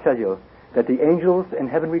 Oh, I tell you that the angels in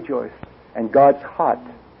heaven rejoiced, and God's heart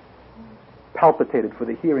palpitated for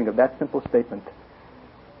the hearing of that simple statement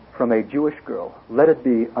from a Jewish girl, "Let it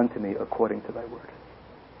be unto me according to thy word."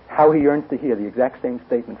 How he yearns to hear the exact same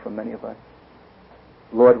statement from many of us.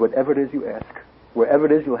 Lord, whatever it is you ask, wherever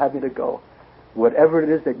it is you'll have me to go, whatever it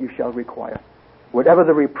is that you shall require, whatever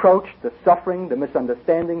the reproach, the suffering, the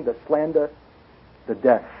misunderstanding, the slander, the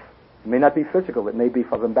death, it may not be physical, it may be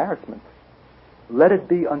of embarrassment. Let it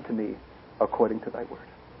be unto me according to thy word.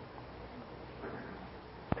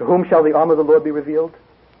 To whom shall the arm of the Lord be revealed?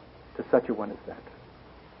 To such a one as that.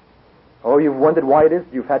 Oh, you've wondered why it is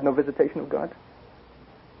you've had no visitation of God?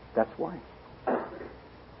 That's why.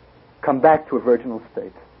 Come back to a virginal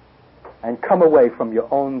state and come away from your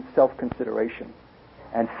own self-consideration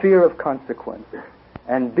and fear of consequence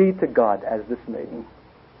and be to God as this maiden,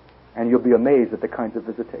 and you'll be amazed at the kinds of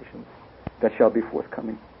visitations that shall be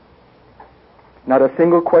forthcoming. Not a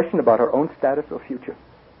single question about her own status or future.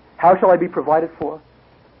 How shall I be provided for?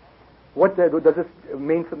 What does this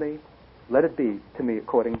mean for me? Let it be to me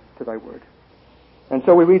according to thy word. And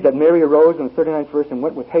so we read that Mary arose in the 39th verse and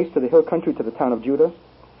went with haste to the hill country to the town of Judah.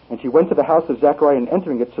 And she went to the house of Zechariah, and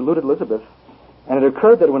entering it saluted Elizabeth. And it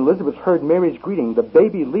occurred that when Elizabeth heard Mary's greeting, the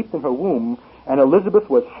baby leaped in her womb, and Elizabeth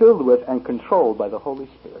was filled with and controlled by the Holy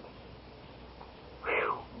Spirit.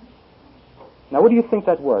 Whew. Now what do you think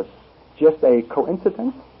that was? Just a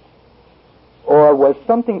coincidence? Or was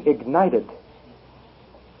something ignited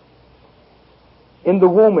in the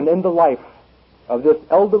womb and in the life of this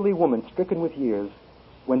elderly woman stricken with years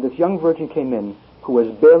when this young virgin came in who was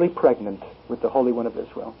barely pregnant with the Holy One of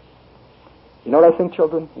Israel? You know what I think,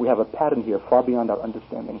 children? We have a pattern here far beyond our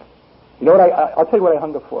understanding. You know what I'll tell you what I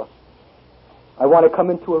hunger for. I want to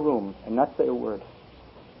come into a room and not say a word.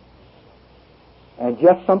 And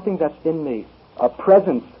just something that's in me, a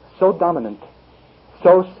presence so dominant,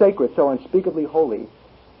 so sacred, so unspeakably holy,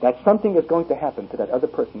 that something is going to happen to that other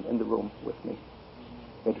person in the room with me.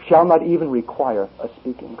 It shall not even require a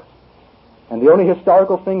speaking. And the only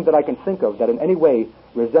historical thing that I can think of that in any way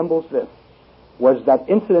resembles this was that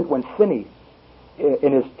incident when Finney,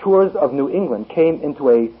 in his tours of New England, came into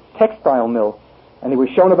a textile mill, and he was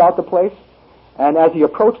shown about the place, and as he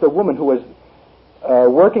approached a woman who was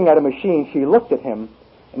working at a machine, she looked at him,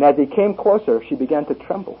 and as he came closer, she began to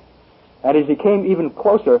tremble. And as he came even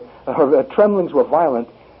closer, her tremblings were violent.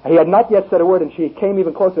 He had not yet said a word, and she came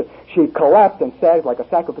even closer. She collapsed and sagged like a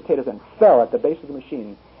sack of potatoes and fell at the base of the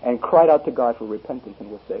machine and cried out to God for repentance and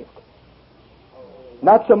was saved.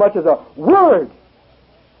 Not so much as a word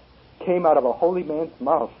came out of a holy man's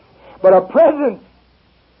mouth, but a presence.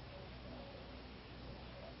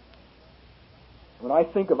 When I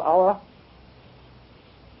think of our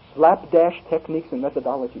slapdash techniques and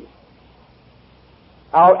methodologies,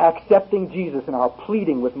 our accepting Jesus and our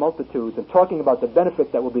pleading with multitudes and talking about the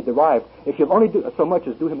benefits that will be derived, if you'll only do so much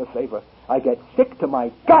as do him a favor, I get sick to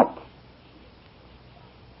my gut.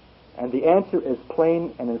 And the answer is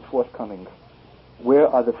plain and is forthcoming. Where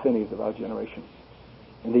are the Finneys of our generation?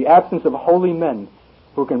 In the absence of holy men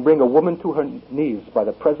who can bring a woman to her knees by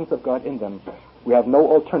the presence of God in them, we have no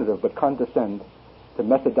alternative but condescend to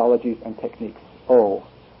methodologies and techniques. Oh,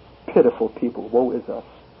 pitiful people, woe is us.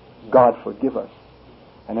 God forgive us,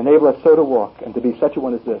 and enable us so to walk and to be such a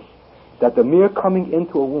one as this, that the mere coming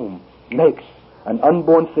into a womb makes an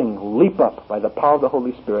unborn thing leap up by the power of the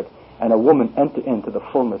Holy Spirit, and a woman enter into the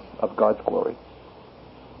fullness of God's glory.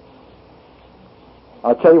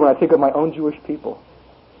 I'll tell you, when I think of my own Jewish people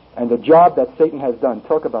and the job that Satan has done,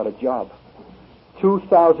 talk about a job.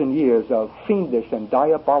 2,000 years of fiendish and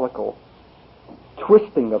diabolical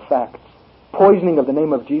twisting of facts, poisoning of the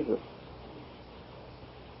name of Jesus,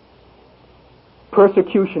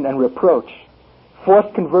 persecution and reproach,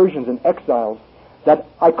 forced conversions and exiles, that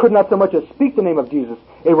I could not so much as speak the name of Jesus.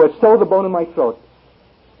 It was so the bone in my throat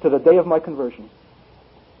to the day of my conversion.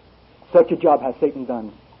 Such a job has Satan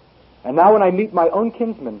done. And now when I meet my own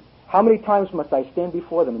kinsmen, how many times must I stand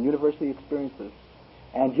before them in university experiences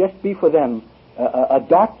and just be for them a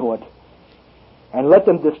dartboard and let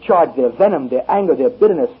them discharge their venom, their anger, their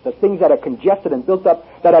bitterness, the things that are congested and built up,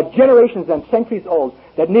 that are generations and centuries old,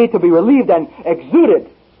 that need to be relieved and exuded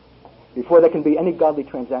before there can be any godly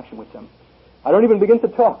transaction with them. I don't even begin to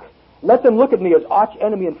talk. Let them look at me as arch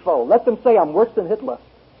enemy and foe. Let them say I'm worse than Hitler.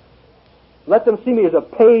 Let them see me as a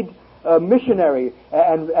paid missionary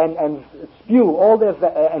and spew all their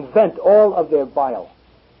and vent all of their bile.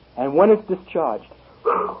 And when it's discharged,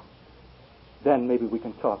 then maybe we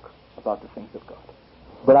can talk about the things of God.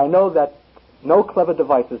 But I know that no clever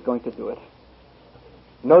device is going to do it.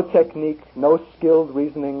 No technique, no skilled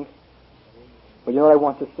reasoning. But you know what I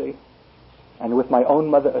want to see? and with my own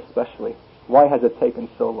mother especially. Why has it taken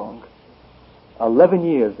so long? 11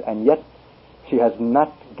 years, and yet she has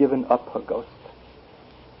not given up her ghost.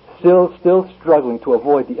 Still struggling to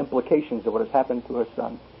avoid the implications of what has happened to her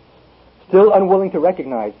son. Still unwilling to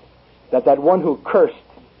recognize that one who cursed,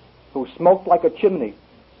 who smoked like a chimney,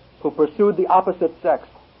 who pursued the opposite sex,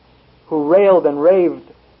 who railed and raved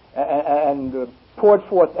and poured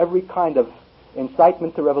forth every kind of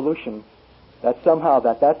incitement to revolution, that somehow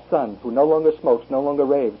that son who no longer smokes, no longer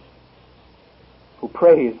raves, who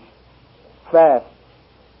prays, fasts,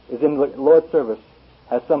 is in the Lord's service,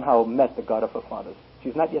 has somehow met the God of her fathers.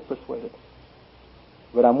 She's not yet persuaded.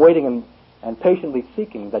 But I'm waiting and patiently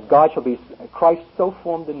seeking that God shall be Christ so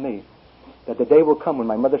formed in me that the day will come when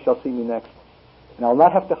my mother shall see me next. And I'll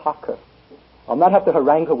not have to hock her. I'll not have to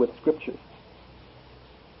harangue her with scriptures.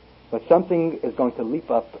 But something is going to leap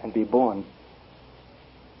up and be born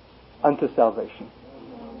unto salvation.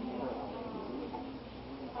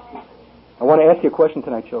 I want to ask you a question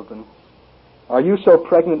tonight, children. Are you so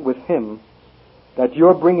pregnant with Him that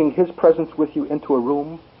your bringing His presence with you into a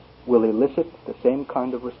room will elicit the same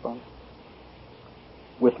kind of response?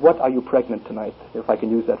 With what are you pregnant tonight, if I can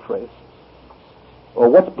use that phrase? Or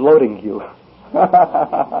what's bloating you?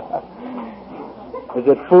 Is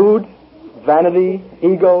it food, vanity,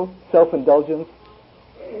 ego, self-indulgence?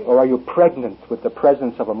 Or are you pregnant with the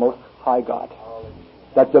presence of a most high God?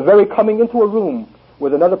 That the very coming into a room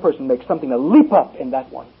with another person makes something to leap up in that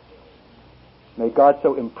one. May God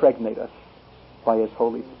so impregnate us by His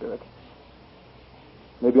Holy Spirit.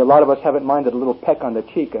 Maybe a lot of us haven't minded a little peck on the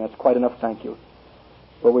cheek, and it's quite enough, thank you.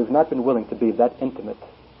 But we've not been willing to be that intimate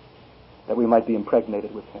that we might be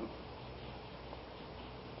impregnated with Him.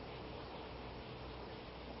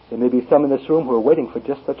 There may be some in this room who are waiting for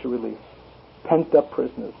just such a release. Pent-up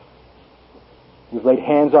prisoners. We've laid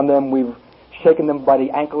hands on them, we've shaken them by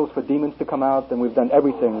the ankles for demons to come out, and we've done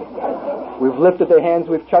everything. We've lifted their hands,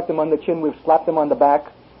 we've chucked them on the chin, we've slapped them on the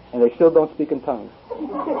back, and they still don't speak in tongues.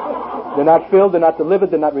 They're not filled, they're not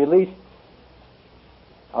delivered, they're not released.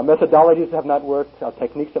 Our methodologies have not worked, our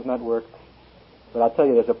techniques have not worked, but I'll tell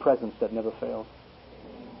you, there's a presence that never fails.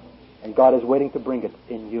 And God is waiting to bring it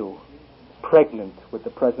in you, pregnant with the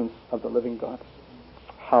presence of the living God.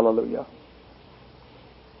 Hallelujah.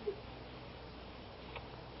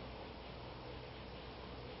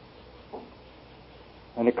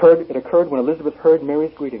 And it occurred when Elizabeth heard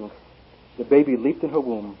Mary's greetings. The baby leaped in her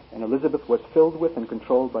womb, and Elizabeth was filled with and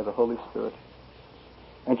controlled by the Holy Spirit.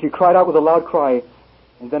 And she cried out with a loud cry,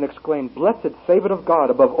 and then exclaimed, "Blessed, favored of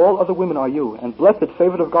God, above all other women are you, and blessed,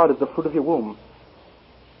 favored of God, is the fruit of your womb.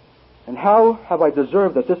 And how have I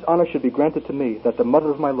deserved that this honor should be granted to me, that the mother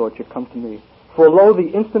of my Lord should come to me? For lo, the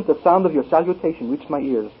instant the sound of your salutation reached my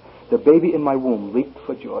ears, the baby in my womb leaped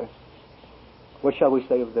for joy." What shall we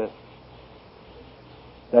say of this?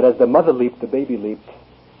 That as the mother leaped, the baby leaped,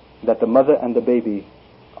 that the mother and the baby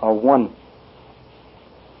are one.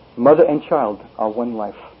 Mother and child are one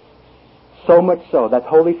life. So much so, that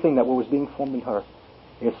holy thing that was being formed in her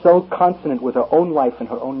is so consonant with her own life and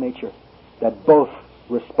her own nature that both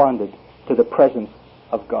responded to the presence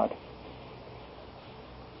of God.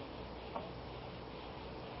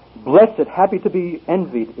 Blessed, happy to be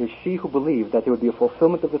envied, is she who believed that there would be a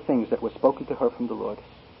fulfillment of the things that were spoken to her from the Lord.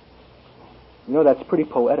 You know, that's pretty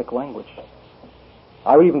poetic language.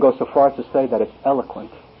 I would even go so far as to say that it's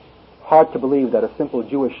eloquent. Hard to believe that a simple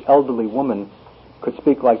Jewish elderly woman could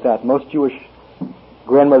speak like that. Most Jewish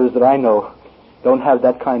grandmothers that I know don't have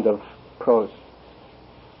that kind of prose.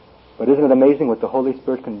 But isn't it amazing what the Holy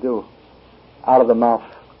Spirit can do out of the mouth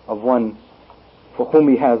of one for whom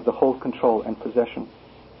He has the whole control and possession?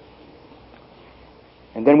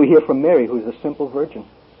 And then we hear from Mary, who is a simple virgin.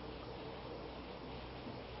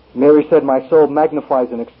 Mary said, "My soul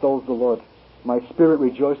magnifies and extols the Lord. My spirit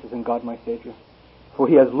rejoices in God my Savior. For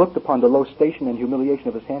He has looked upon the low station and humiliation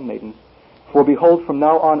of His handmaiden. For behold, from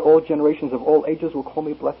now on all generations of all ages will call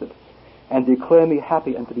me blessed, and declare me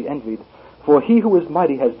happy and to be envied. For He who is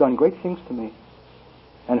mighty has done great things to me.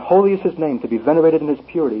 And holy is His name, to be venerated in His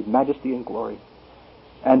purity, majesty, and glory.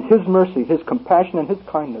 And His mercy, His compassion, and His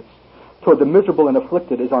kindness toward the miserable and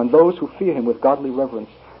afflicted is on those who fear Him with godly reverence,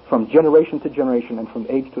 from generation to generation and from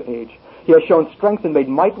age to age. He has shown strength and made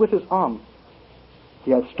might with His arm.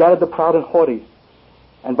 He has scattered the proud and haughty,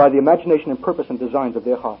 and by the imagination and purpose and designs of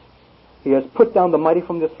their hearts. He has put down the mighty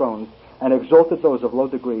from their thrones, and exalted those of low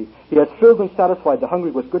degree. He has filled and satisfied the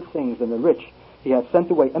hungry with good things, and the rich He has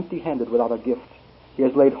sent away empty-handed without a gift. He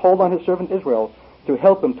has laid hold on His servant Israel to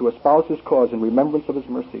help him to espouse His cause in remembrance of His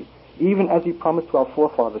mercy, even as He promised to our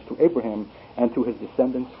forefathers, to Abraham, and to his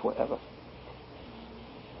descendants forever."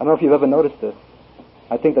 I don't know if you've ever noticed this,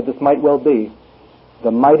 I think that this might well be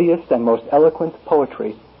the mightiest and most eloquent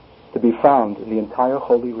poetry to be found in the entire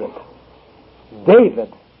Holy Writ.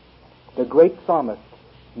 David, the great psalmist,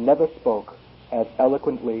 never spoke as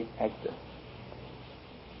eloquently as this.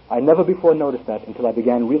 I never before noticed that until I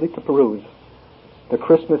began really to peruse the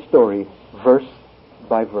Christmas story verse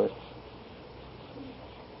by verse.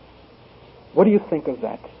 What do you think of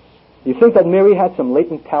that? Do you think that Mary had some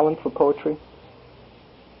latent talent for poetry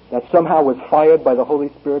that somehow was fired by the Holy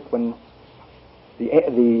Spirit when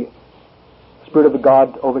the Spirit of the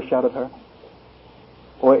God overshadowed her?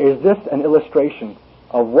 Or is this an illustration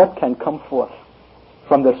of what can come forth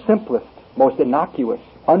from the simplest, most innocuous,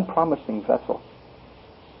 unpromising vessel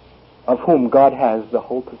of whom God has the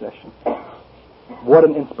whole possession? What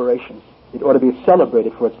an inspiration. It ought to be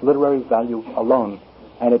celebrated for its literary value alone,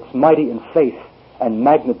 and its mighty in faith and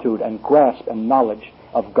magnitude and grasp and knowledge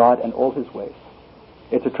of God and all his ways.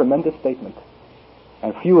 It's a tremendous statement,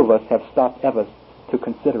 and few of us have stopped ever to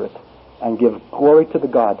consider it and give glory to the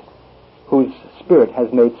God whose Spirit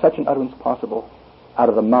has made such an utterance possible out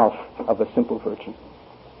of the mouth of a simple virgin.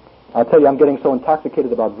 I'll tell you, I'm getting so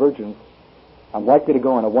intoxicated about virgins, I'm likely to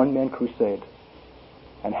go on a one-man crusade.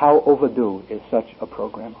 And how overdue is such a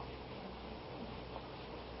program?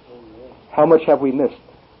 How much have we missed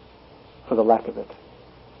for the lack of it?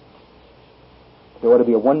 There ought to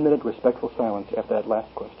be a 1-minute respectful silence after that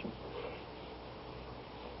last question.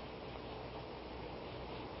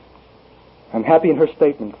 I'm happy in her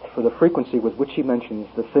statement for the frequency with which she mentions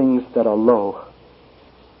the things that are low.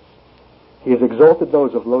 He has exalted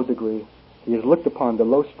those of low degree. He has looked upon the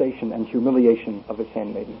low station and humiliation of his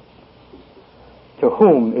handmaiden. To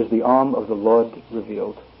whom is the arm of the Lord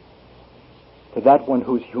revealed? To that one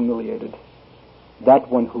who is humiliated, that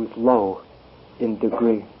one who is low in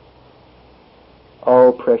degree.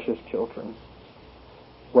 Oh, precious children,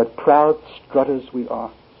 what proud strutters we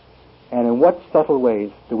are, and in what subtle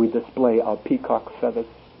ways do we display our peacock feathers.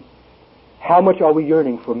 How much are we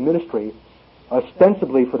yearning for ministry,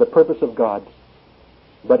 ostensibly for the purpose of God,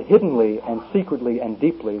 but hiddenly and secretly and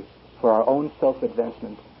deeply for our own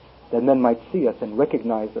self-advancement, that men might see us and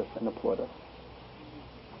recognize us and applaud us.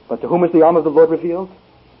 But to whom is the arm of the Lord revealed?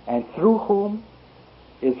 And through whom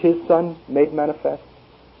is his Son made manifest?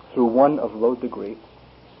 Through one of low degree.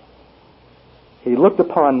 He looked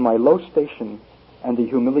upon my low station and the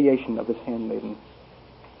humiliation of his handmaiden.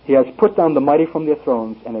 He has put down the mighty from their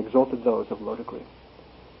thrones and exalted those of low degree.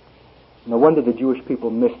 No wonder the Jewish people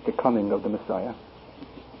missed the coming of the Messiah.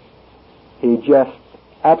 He just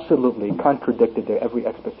absolutely contradicted their every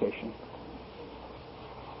expectation.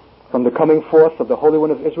 From the coming forth of the Holy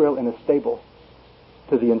One of Israel in a stable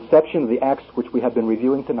to the inception of the acts which we have been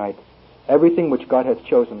reviewing tonight, everything which God has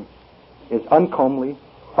chosen is uncomely,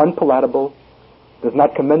 unpalatable, does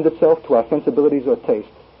not commend itself to our sensibilities or taste,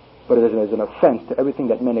 but it is an offense to everything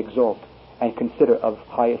that men exalt and consider of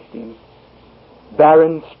high esteem.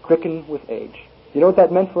 Barren, stricken with age. You know what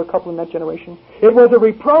that meant for a couple in that generation? It was a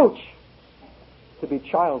reproach to be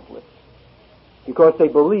childless, because they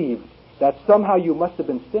believed that somehow you must have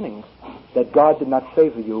been sinning, that God did not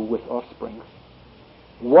favor you with offspring.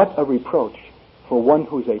 What a reproach for one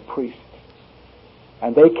who's a priest.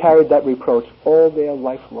 And they carried that reproach all their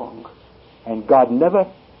life long, and God never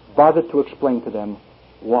bothered to explain to them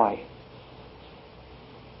why.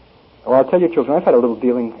 Well, I'll tell you, children, I've had a little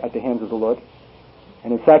dealing at the hands of the Lord,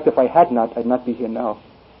 and in fact, if I had not, I'd not be here now,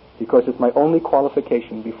 because it's my only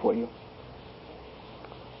qualification before you.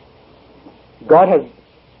 God has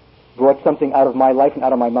brought something out of my life and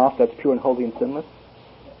out of my mouth that's pure and holy and sinless.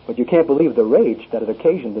 But you can't believe the rage that it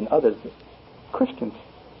occasioned in others, Christians,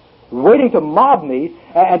 waiting to mob me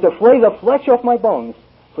and to flay the flesh off my bones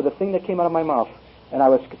for the thing that came out of my mouth. And I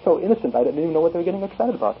was so innocent, I didn't even know what they were getting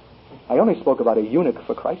excited about. I only spoke about a eunuch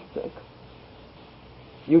for Christ's sake.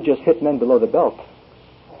 You just hit men below the belt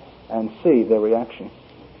and see their reaction.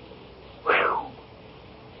 Whew.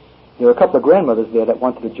 There were a couple of grandmothers there that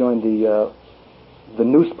wanted to join the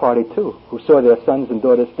noose party too, who saw their sons and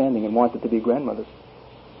daughters standing and wanted to be grandmothers.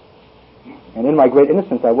 And in my great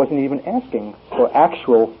innocence, I wasn't even asking for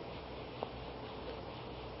actual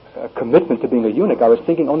commitment to being a eunuch. I was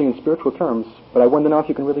thinking only in spiritual terms, but I wonder now if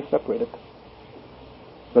you can really separate it.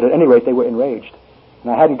 But at any rate, they were enraged.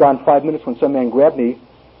 And I hadn't gone 5 minutes when some man grabbed me,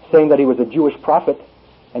 saying that he was a Jewish prophet,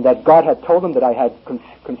 and that God had told him that I had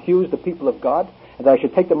confused the people of God, and that I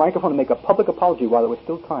should take the microphone and make a public apology while there was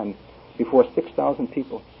still time, before 6,000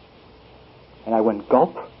 people. And I went,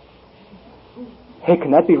 gulp. Hey,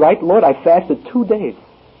 can that be right, Lord? I fasted 2 days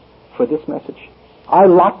for this message. I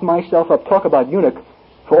locked myself up, talk about eunuch,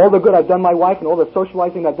 for all the good I've done my wife and all the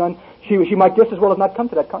socializing I've done, She might just as well have not come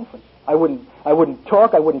to that conference. I wouldn't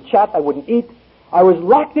talk, I wouldn't chat, I wouldn't eat. I was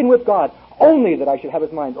locked in with God, only that I should have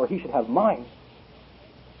his mind, or he should have mine.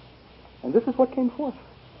 And this is what came forth.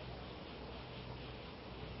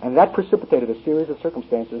 And that precipitated a series of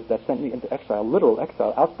circumstances that sent me into exile, literal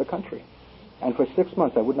exile, out of the country. And for 6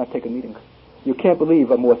 months I would not take a meeting. You can't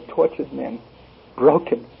believe a more tortured man,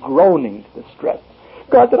 broken, groaning, distressed.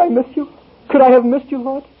 God, did I miss you? Could I have missed you,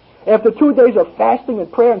 Lord? After 2 days of fasting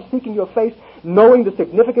and prayer and seeking your face, knowing the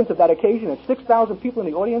significance of that occasion, and 6,000 people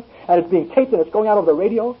in the audience, and it's being taped and it's going out over the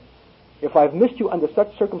radio, if I've missed you under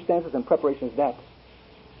such circumstances and preparation as that,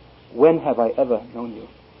 when have I ever known you?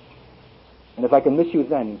 And if I can miss you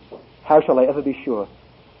then, how shall I ever be sure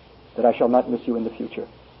that I shall not miss you in the future?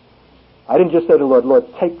 I didn't just say to the Lord, Lord,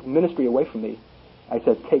 take ministry away from me. I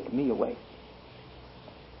said, take me away.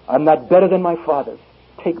 I'm not better than my fathers.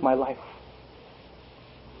 Take my life.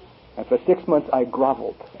 And for 6 months I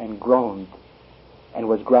groveled and groaned and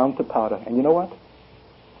was ground to powder. And you know what?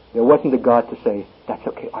 There wasn't a God to say, that's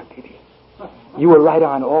okay, R.T.D. You were right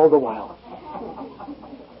on all the while.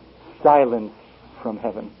 Silence from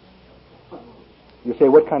heaven. You say,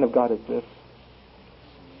 what kind of God is this?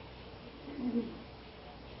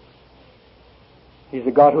 He's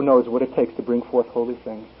a God who knows what it takes to bring forth holy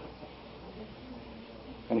things.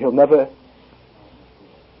 And he'll never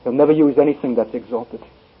use anything that's exalted.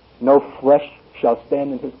 No flesh shall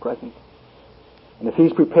stand in his presence. And if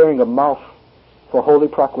he's preparing a mouth for holy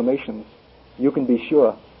proclamations, you can be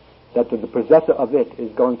sure that the possessor of it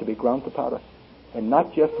is going to be ground to powder. And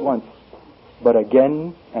not just once, but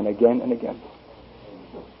again and again and again.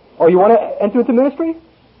 Oh, you want to enter into ministry?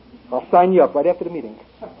 I'll sign you up right after the meeting.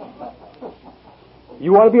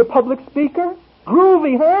 You want to be a public speaker?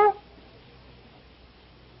 Groovy, huh?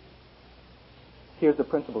 Here's the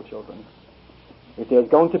principle, children. If there's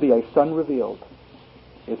going to be a son revealed,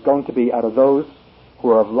 it's going to be out of those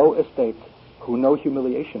who are of low estate, who know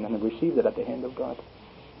humiliation and have received it at the hand of God.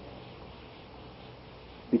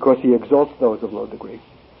 Because he exalts those of low degree.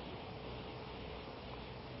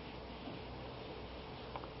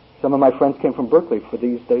 Some of my friends came from Berkeley for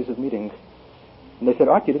these days of meetings, and they said,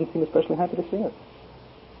 Art, you didn't seem especially happy to see us.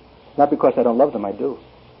 Not because I don't love them, I do.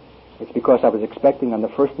 It's because I was expecting on the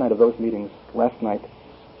first night of those meetings, last night,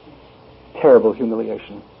 terrible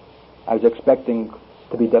humiliation. I was expecting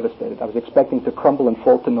to be devastated. I was expecting to crumble and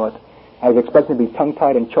fall to naught. I was expecting to be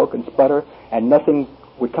tongue-tied and choke and sputter, and nothing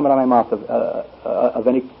would come out of my mouth of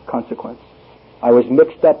any consequence. I was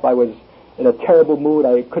mixed up. I was in a terrible mood.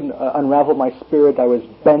 I couldn't unravel my spirit. I was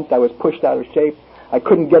bent. I was pushed out of shape. I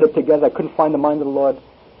couldn't get it together. I couldn't find the mind of the Lord.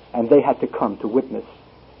 And they had to come to witness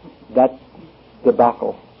that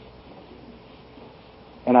debacle.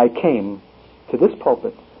 And I came to this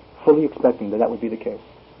pulpit fully expecting that that would be the case.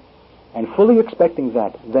 And fully expecting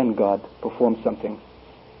that, then God performed something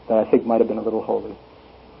that I think might have been a little holy.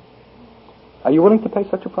 Are you willing to pay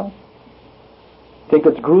such a price? Think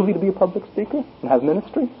it's groovy to be a public speaker and have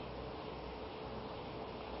ministry?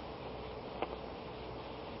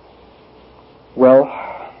 Well,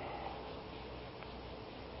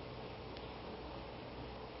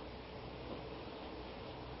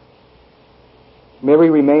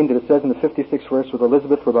 Mary remained, it says in the 56th verse, with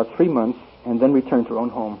Elizabeth for about 3 months and then returned to her own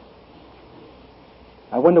home.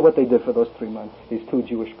 I wonder what they did for those 3 months, these two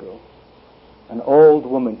Jewish girls. An old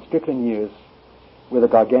woman, stricken in years, with a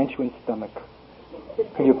gargantuan stomach.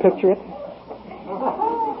 Can you picture it?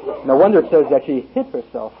 No wonder it says that she hid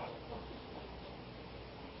herself.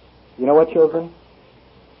 You know what, children?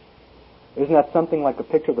 Isn't that something like a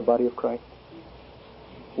picture of the body of Christ?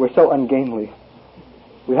 We're so ungainly.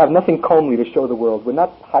 We have nothing comely to show the world. We're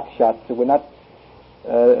not hot shots. We're not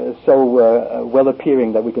so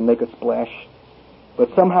well-appearing that we can make a splash.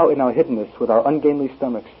 But somehow in our hiddenness, with our ungainly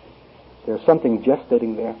stomachs, there's something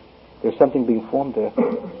gestating there. There's something being formed there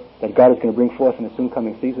that God is going to bring forth in a soon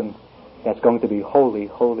coming season that's going to be holy,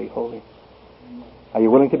 holy, holy. Are you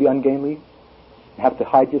willing to be ungainly? Have to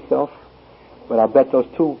hide yourself? But I'll bet those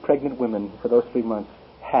two pregnant women for those 3 months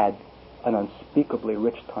had an unspeakably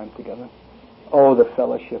rich time together. Oh, the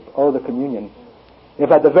fellowship. Oh, the communion. If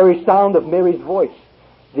at the very sound of Mary's voice,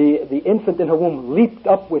 the infant in her womb leaped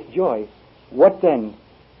up with joy, what then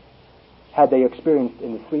had they experienced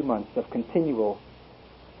in the 3 months of continual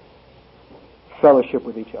fellowship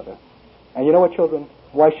with each other? And you know what, children?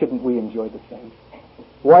 Why shouldn't we enjoy the same?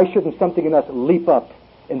 Why shouldn't something in us leap up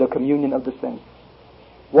in the communion of the saints?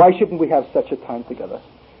 Why shouldn't we have such a time together?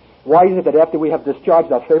 Why is it that after we have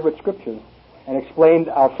discharged our favorite scriptures and explained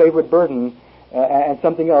our favorite burden and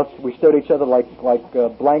something else, we stare at each other like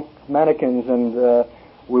blank mannequins and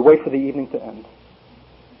we wait for the evening to end?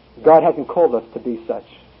 God hasn't called us to be such.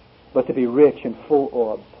 but to be rich and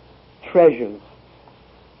full-orbed, treasures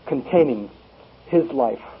containing His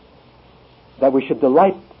life, that we should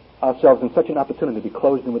delight ourselves in such an opportunity to be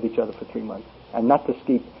closed in with each other for 3 months and not to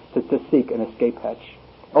seek an escape hatch,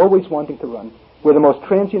 always wanting to run. We're the most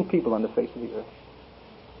transient people on the face of the earth.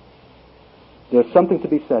 There's something to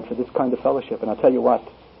be said for this kind of fellowship, and I'll tell you what,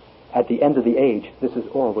 at the end of the age, this is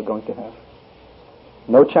all we're going to have.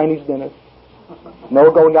 No Chinese dinners,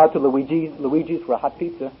 no going out to Luigi's for a hot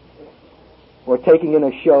pizza, or taking in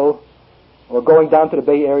a show, or going down to the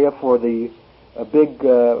Bay Area for a big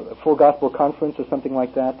full gospel conference or something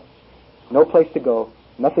like that. No place to go,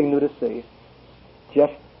 nothing new to see,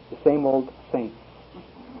 just the same old saints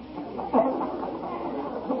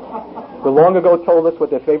who long ago told us what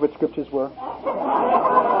their favorite scriptures were.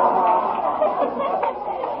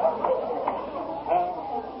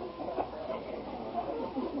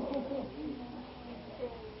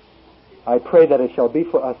 I pray that it shall be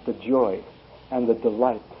for us the joy and the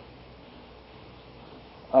delight,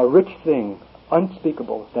 a rich thing,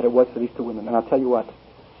 unspeakable, that it was for these two women. And I'll tell you what,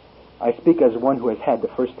 I speak as one who has had the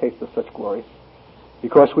first taste of such glory,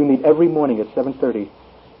 because we meet every morning at 7:30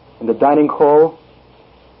 in the dining hall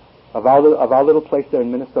of our little place there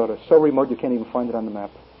in Minnesota, so remote you can't even find it on the map.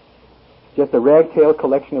 Just a ragtail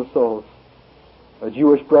collection of souls. A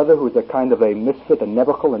Jewish brother who is a kind of a misfit, a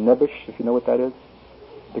Nebuchadnezzar, a Nebush, if you know what that is.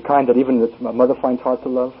 The kind that even a mother finds hard to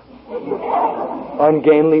love.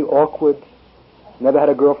 Ungainly, awkward, never had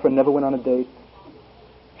a girlfriend, never went on a date.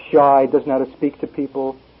 Shy, doesn't know how to speak to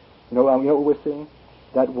people. You know what we're seeing?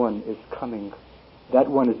 That one is coming. That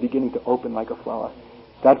one is beginning to open like a flower.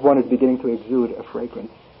 That one is beginning to exude a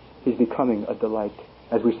fragrance. He's becoming a delight.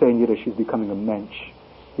 As we say in Yiddish, he's becoming a mensch.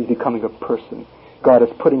 He's becoming a person. God is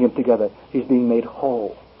putting him together. He's being made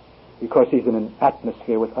whole because he's in an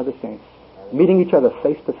atmosphere with other saints, meeting each other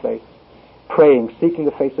face to face, praying, seeking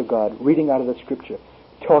the face of God, reading out of the Scripture,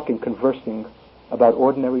 talking, conversing about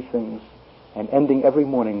ordinary things, and ending every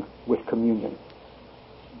morning with communion.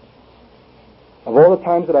 Of all the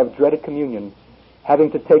times that I've dreaded communion,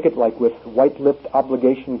 having to take it like with white-lipped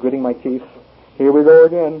obligation, gritting my teeth, here we go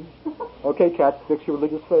again. Okay, cat, fix your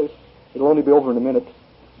religious face. It'll only be over in a minute.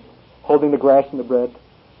 Holding the grass and the bread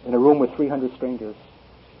in a room with 300 strangers.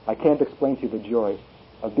 I can't explain to you the joy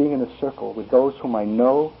of being in a circle with those whom I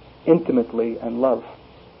know intimately and love,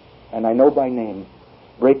 and I know by name,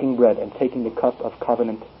 breaking bread and taking the cup of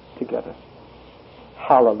covenant together.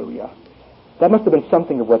 Hallelujah. That must have been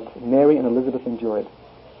something of what Mary and Elizabeth enjoyed,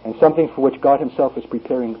 and something for which God himself is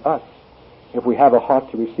preparing us if we have a heart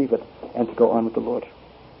to receive it and to go on with the Lord.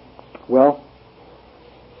 Well,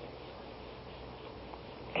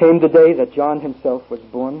 came the day that John himself was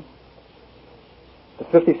born. The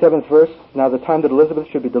 57th verse, now the time that Elizabeth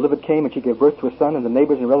should be delivered came, and she gave birth to a son, and the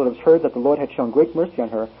neighbors and relatives heard that the Lord had shown great mercy on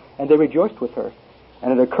her, and they rejoiced with her.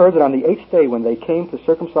 And it occurred that on the 8th day, when they came to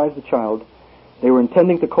circumcise the child, they were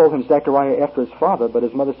intending to call him Zechariah after his father, but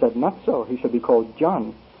his mother said, not so, he should be called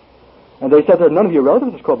John. And they said to her, none of your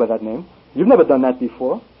relatives is called by that name. You've never done that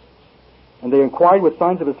before. And they inquired with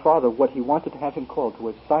signs of his father what he wanted to have him called, who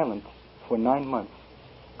was silent for 9 months.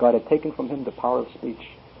 God had taken from him the power of speech.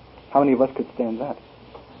 How many of us could stand that?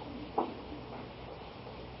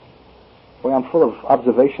 Boy, I'm full of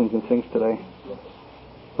observations and things today.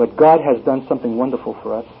 But God has done something wonderful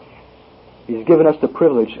for us. He's given us the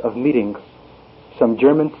privilege of meeting some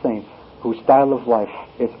German saints whose style of life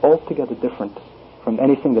is altogether different from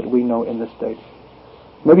anything that we know in the States.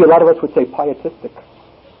 Maybe a lot of us would say pietistic,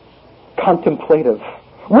 contemplative.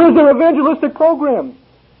 Where's their evangelistic program?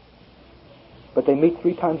 But they meet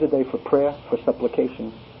 3 times a day for prayer, for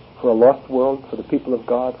supplication, for a lost world, for the people of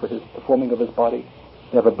God, for the forming of his body.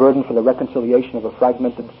 They have a burden for the reconciliation of a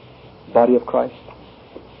fragmented body of Christ.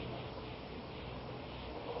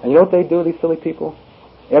 And you know what they do, these silly people?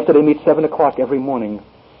 After they meet 7 o'clock every morning,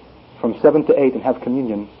 from 7 to 8 and have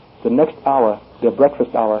communion, the next hour, their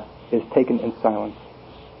breakfast hour, is taken in silence.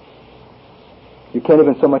 You can't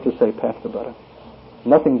even so much as say, pass the butter.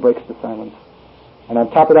 Nothing breaks the silence. And on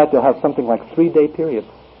top of that, they'll have something like 3-day periods.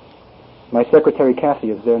 My secretary, Kathy,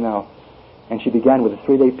 is there now. And she began with a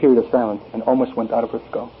 3-day period of silence and almost went out of her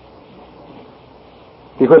skull.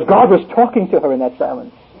 Because God was talking to her in that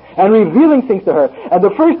silence and revealing things to her. And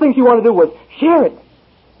the first thing she wanted to do was share it.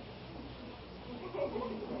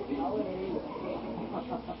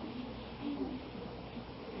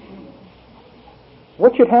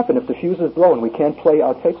 What should happen if the fuses blow and we can't play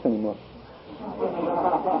our tapes anymore?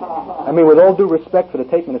 I mean, with all due respect for the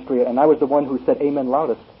tape ministry, and I was the one who said amen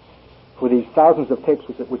loudest for these thousands of tapes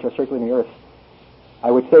which are circulating the earth, I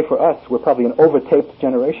would say for us, we're probably an over-taped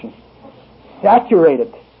generation.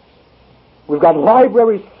 Saturated We've got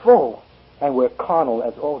libraries full, and we're carnal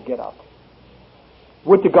as all get out.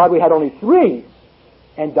 Would to God we had only 3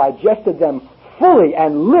 and digested them fully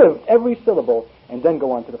and lived every syllable and then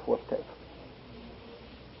go on to the 4th tape.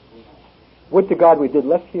 Would to God we did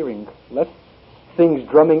less hearing, less things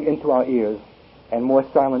drumming into our ears, and more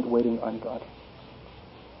silent waiting on God.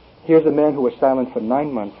 Here's a man who was silent for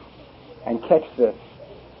 9 months, and catch this.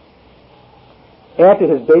 After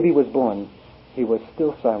his baby was born, he was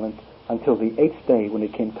still silent until the 8th day when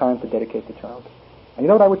it came time to dedicate the child. And you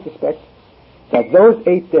know what I would suspect? That those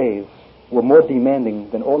 8 days were more demanding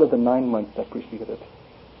than all of the 9 months that preceded it.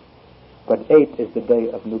 But 8 is the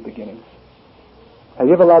day of new beginnings. Have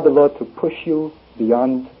you ever allowed the Lord to push you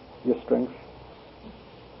beyond your strength?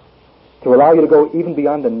 To allow you to go even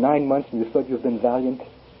beyond the 9 months and you thought you've been valiant?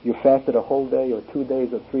 You fasted a whole day or 2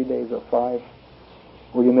 days or 3 days or 5?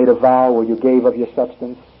 Or you made a vow or you gave of your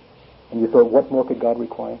substance and you thought, what more could God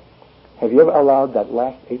require? Have you ever allowed that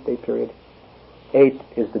last 8-day period? 8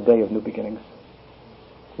 is the day of new beginnings.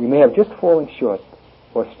 We may have just fallen short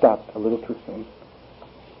or stopped a little too soon.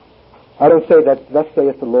 I don't say that thus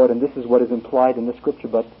saith the Lord and this is what is implied in the scripture,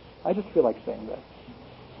 but I just feel like saying that.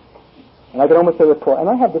 And I could almost say with Paul, and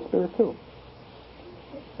I have the Spirit too.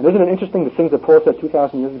 And isn't it interesting the things that Paul said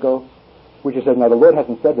 2,000 years ago, which he said, now the Lord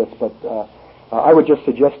hasn't said this, but I would just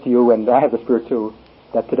suggest to you, and I have the Spirit too,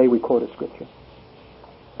 that today we quote a scripture.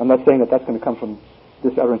 I'm not saying that that's going to come from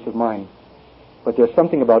this utterance of mine, but there's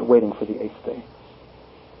something about waiting for the 8th day.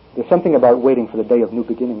 There's something about waiting for the day of new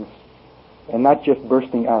beginnings, and not just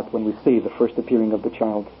bursting out when we see the first appearing of the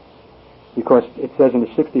child. Because it says in the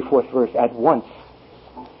 64th verse, at once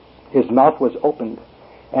his mouth was opened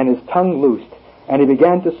and his tongue loosed, and he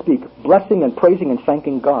began to speak, blessing and praising and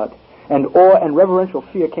thanking God. And awe and reverential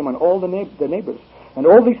fear came on all the neighbors. And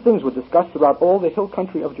all these things were discussed throughout all the hill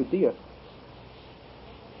country of Judea.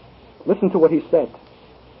 Listen to what he said.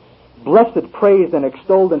 Blessed, praised, and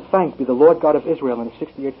extolled and thanked be the Lord God of Israel in the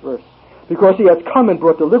 68th verse. Because he has come and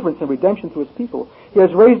brought deliverance and redemption to his people. He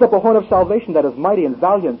has raised up a horn of salvation that is mighty and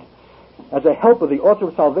valiant, as a help of the author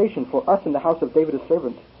of salvation for us in the house of David his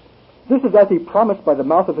servant. This is as he promised by the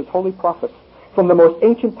mouth of his holy prophets, from the most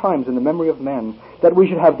ancient times in the memory of man, that we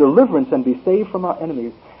should have deliverance and be saved from our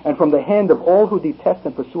enemies, and from the hand of all who detest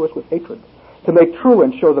and pursue us with hatred, to make true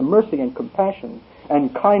and show the mercy and compassion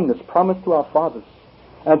and kindness promised to our fathers,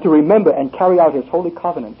 and to remember and carry out his holy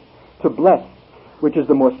covenant, to bless, which is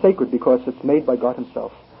the more sacred because it's made by God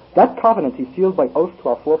himself. That covenant he sealed by oath to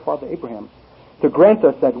our forefather Abraham, to grant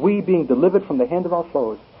us that we, being delivered from the hand of our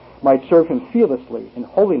foes, might serve him fearlessly in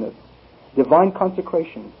holiness, divine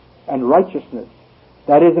consecration, and righteousness,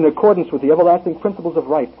 that is, in accordance with the everlasting principles of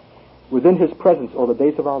right, within his presence all the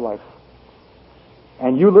days of our life.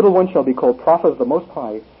 And you, little ones, shall be called prophets of the Most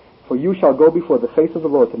High, for you shall go before the face of the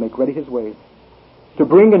Lord to make ready his ways, to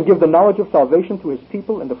bring and give the knowledge of salvation to his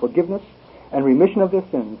people and the forgiveness and remission of their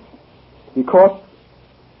sins, because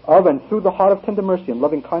of and through the heart of tender mercy and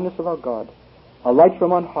loving kindness of our God, a light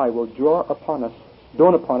from on high will dawn upon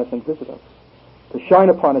us and visit us, to shine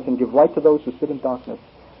upon us and give light to those who sit in darkness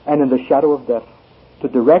and in the shadow of death, to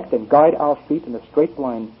direct and guide our feet in a straight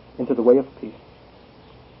line into the way of peace.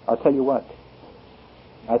 I'll tell you what,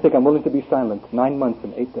 I think I'm willing to be silent 9 months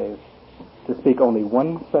and 8 days to speak only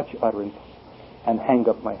one such utterance and hang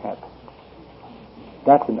up my hat.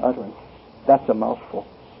 That's an utterance. That's a mouthful.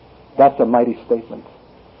 That's a mighty statement.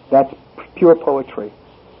 That's pure poetry.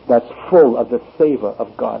 That's full of the savor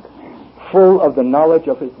of God, full of the knowledge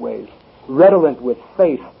of his ways, redolent with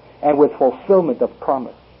faith and with fulfillment of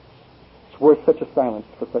promise. It's worth such a silence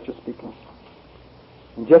for such a speaking.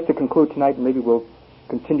 And just to conclude tonight, and maybe we'll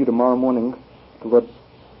continue tomorrow morning, if the Lord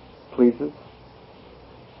pleases,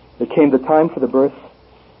 it came the time for the birth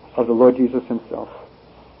of the Lord Jesus himself.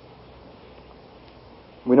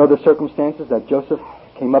 We know the circumstances that Joseph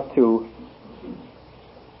came up to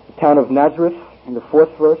the town of Nazareth in the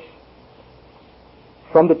 4th verse,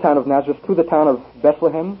 from the town of Nazareth to the town of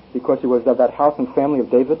Bethlehem, because he was of that house and family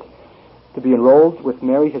of David, to be enrolled with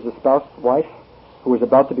Mary, his espoused wife, who was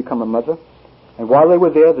about to become a mother. And while they were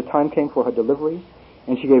there, the time came for her delivery,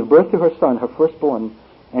 and she gave birth to her son, her firstborn,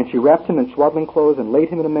 and she wrapped him in swaddling clothes and laid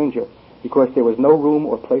him in a manger, because there was no room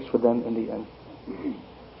or place for them in the inn.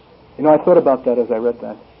 You know, I thought about that as I read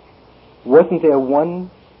that. Wasn't there one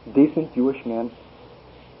decent Jewish man,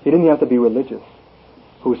 he didn't have to be religious,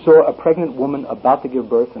 who saw a pregnant woman about to give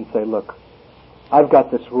birth and say, look, I've got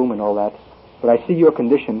this room and all that, but I see your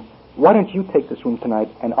condition. Why don't you take this room tonight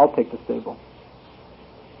and I'll take the stable?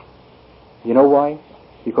 You know why?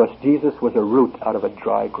 Because Jesus was a root out of a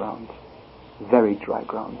dry ground. Very dry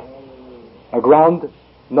ground. A ground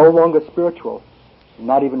no longer spiritual,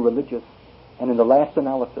 not even religious, and in the last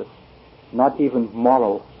analysis, not even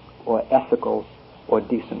moral or ethical or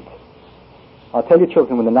decent. I'll tell you,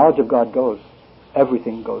 children, when the knowledge of God goes,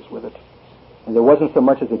 everything goes with it. And there wasn't so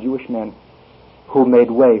much as a Jewish man who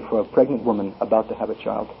made way for a pregnant woman about to have a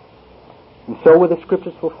child. And so were the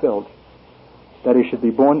scriptures fulfilled, that he should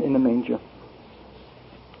be born in the manger.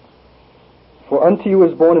 For unto you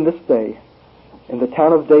is born in this day, in the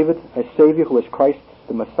town of David, a Savior who is Christ,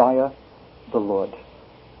 the Messiah, the Lord.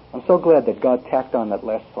 I'm so glad that God tacked on that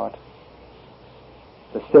last part.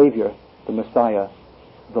 The Savior, the Messiah,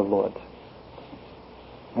 the Lord.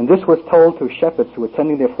 And this was told to shepherds who were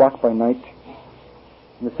tending their flock by night.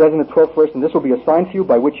 And it says in the 12th verse, and this will be a sign for you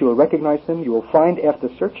by which you will recognize him. You will find after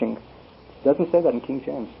searching. It doesn't say that in King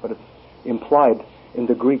James, but it's implied in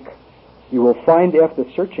the Greek. You will find after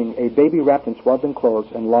searching a baby wrapped in swaddling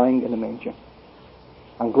clothes and lying in a manger.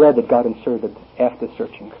 I'm glad that God inserted after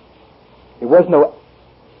searching. It was no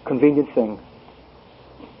convenient thing.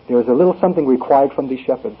 There was a little something required from these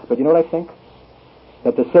shepherds. But you know what I think?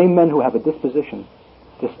 That the same men who have a disposition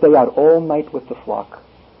to stay out all night with the flock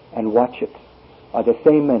and watch it are the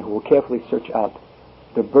same men who will carefully search out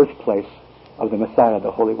the birthplace of the Messiah,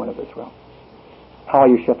 the Holy One of Israel. How are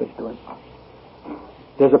you shepherds doing?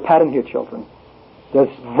 There's a pattern here, children. There's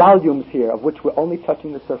volumes here of which we're only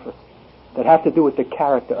touching the surface that have to do with the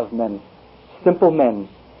character of men, simple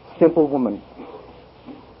women,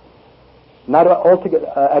 not altogether,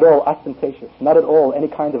 at all ostentatious, not at all any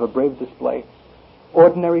kind of a brave display,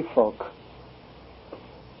 ordinary folk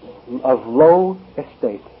of low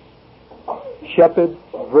estate, shepherds,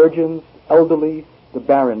 virgins, elderly, the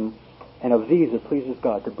barren, and of these it pleases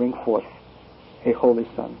God to bring forth a holy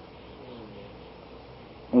son.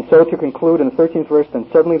 And so to conclude in the 13th verse, then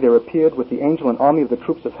suddenly there appeared with the angel an army of the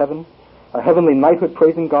troops of heaven, a heavenly knighthood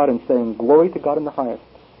praising God and saying, Glory to God in the highest,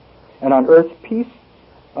 and on earth peace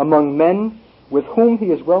among men with whom he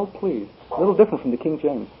is well pleased. A little different from the King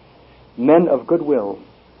James. Men of good will,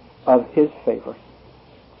 of his favor.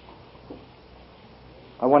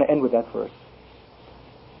 I want to end with that verse.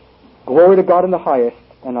 Glory to God in the highest,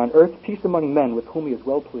 and on earth peace among men with whom he is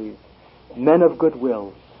well pleased. Men of good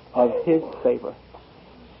will, of his favor.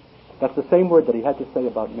 That's the same word that he had to say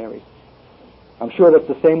about Mary. I'm sure that's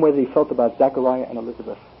the same way that he felt about Zechariah and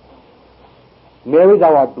Elizabeth. Mary,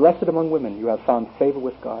 thou art blessed among women. You have found favor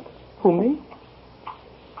with God. Who, me?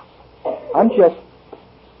 I'm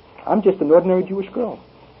just an ordinary Jewish girl.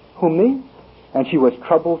 Who, me? And she was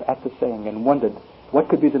troubled at the saying and wondered what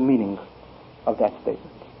could be the meaning of that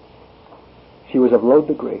statement. She was of low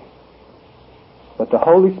degree, but the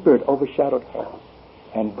Holy Spirit overshadowed her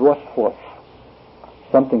and brought forth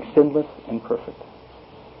something sinless and perfect.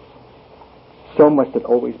 So must it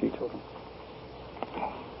always be, children.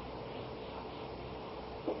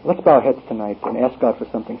 Let's bow our heads tonight and ask God for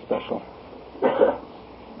something special.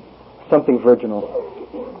 Something virginal.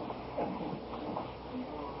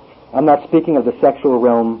 I'm not speaking of the sexual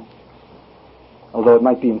realm, although it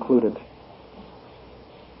might be included.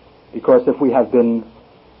 Because if we have been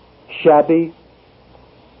shabby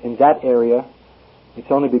in that area, it's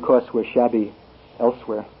only because we're shabby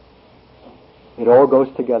elsewhere. It all goes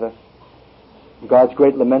together. God's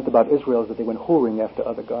great lament about Israel is that they went whoring after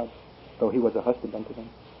other gods, though he was a husband unto them.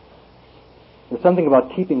 There's something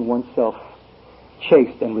about keeping oneself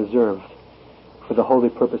chaste and reserved for the holy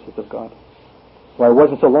purposes of God. Why, it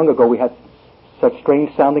wasn't so long ago we had such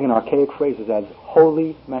strange sounding and archaic phrases as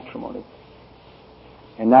holy matrimony.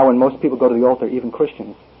 And now when most people go to the altar, even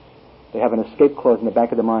Christians, they have an escape clause in the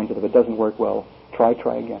back of their minds that if it doesn't work well, try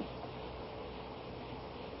again.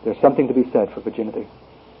 There's something to be said for virginity.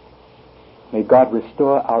 May God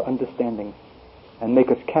restore our understanding and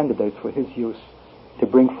make us candidates for his use to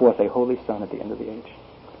bring forth a holy son at the end of the age.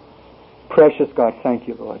 Precious God, thank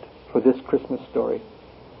you, Lord, for this Christmas story.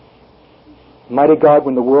 Mighty God,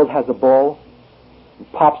 when the world has a ball,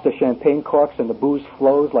 it pops the champagne corks and the booze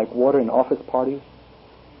flows like water in office parties,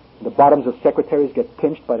 the bottoms of secretaries get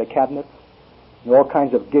pinched by the cabinets, and all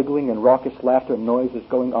kinds of giggling and raucous laughter and noise is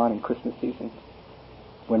going on in Christmas season.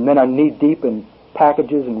 When men are knee-deep in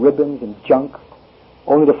packages and ribbons and junk,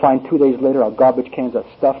 only to find 2 days later our garbage cans are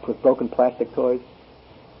stuffed with broken plastic toys,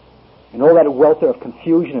 and all that welter of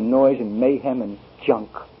confusion and noise and mayhem and junk.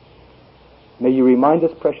 May you remind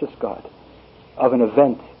us, precious God, of an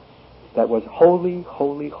event that was holy,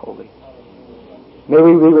 holy, holy. May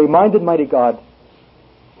we be reminded, mighty God,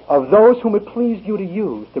 of those whom it pleased you to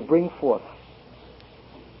use to bring forth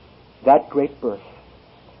that great birth.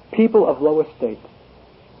 People of low estate,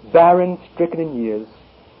 barren, stricken in years,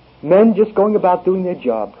 men just going about doing their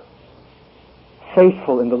job,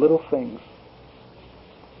 faithful in the little things.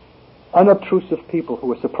 unobtrusive people who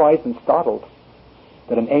were surprised and startled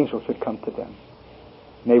that an angel should come to them.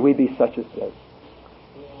 May we be such as they.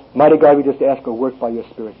 Mighty God, we just ask a work by your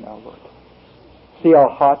Spirit now, Lord. See our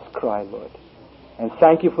hearts cry, Lord. And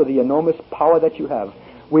thank you for the enormous power that you have.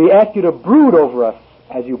 We ask you to brood over us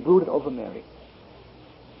as you brooded over Mary.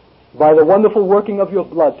 By the wonderful working of your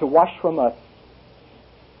blood to wash from us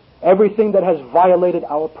everything that has violated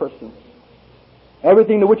our person,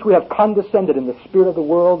 everything to which we have condescended in the spirit of the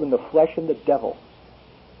world and the flesh and the devil,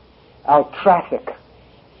 our traffic,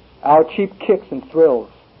 our cheap kicks and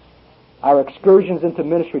thrills, our excursions into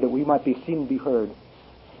ministry that we might be seen and be heard,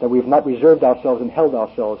 that we have not reserved ourselves and held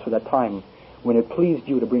ourselves for that time when it pleased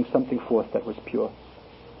you to bring something forth that was pure.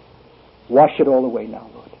 Wash it all away now,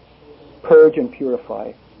 Lord. Purge and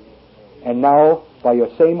purify. And now, by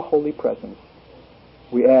your same holy presence,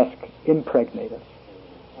 we ask, impregnate us.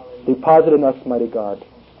 Deposit in us, mighty God,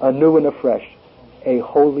 anew and afresh, a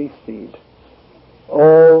holy seed.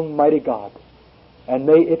 Almighty God, and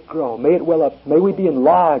may it grow, may it well up, may we be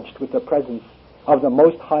enlarged with the presence of the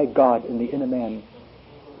Most High God in the inner man,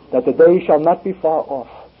 that the day shall not be far off,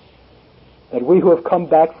 that we who have come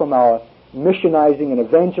back from our missionizing and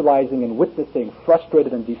evangelizing and witnessing,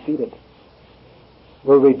 frustrated and defeated,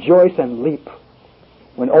 will rejoice and leap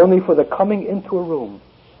when only for the coming into a room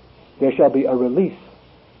there shall be a release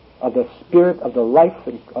of the Spirit of the life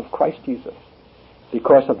of Christ Jesus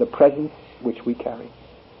because of the presence which we carry.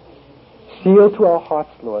 Seal to our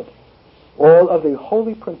hearts, Lord, all of the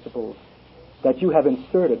holy principles that you have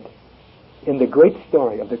inserted in the great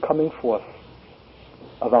story of the coming forth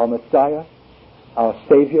of our Messiah, our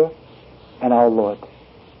Savior, and our Lord.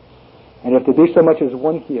 And if there be so much as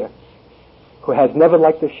one here who has never,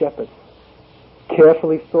 like the shepherds,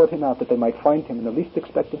 carefully sought him out that they might find him in the least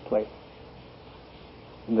expected place,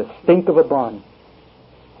 in the stink of a barn,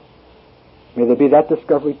 may there be that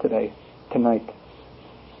discovery today, tonight.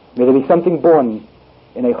 May there be something born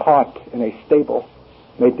in a heart, in a stable,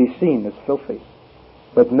 may it be seen as filthy,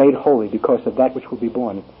 but made holy because of that which will be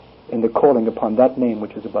born in the calling upon that name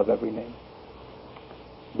which is above every name.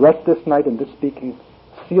 Bless this night and this speaking,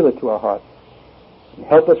 seal it to our hearts, and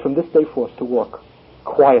help us from this day forth to walk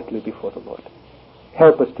quietly before the Lord.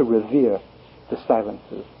 Help us to revere the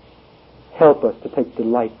silences. Help us to take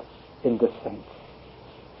delight in the saints.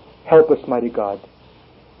 Help us, mighty God,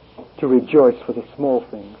 to rejoice for the small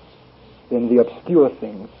things, in the obscure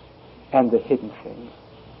things, and the hidden things,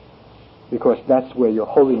 because that's where your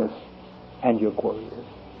holiness and your glory is.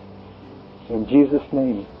 In Jesus'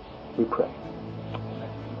 name we pray.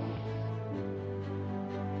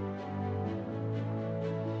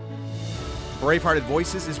 Bravehearted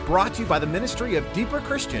Voices is brought to you by the Ministry of Deeper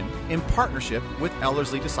Christian in partnership with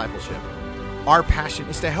Ellerslie Discipleship. Our passion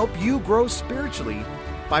is to help you grow spiritually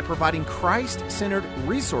by providing Christ-centered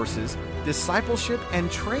resources, discipleship,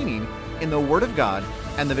 and training in the Word of God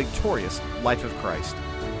and the victorious life of Christ.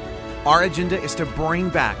 Our agenda is to bring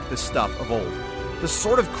back the stuff of old, the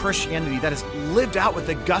sort of Christianity that is lived out with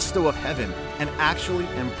the gusto of heaven and actually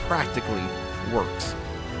and practically works.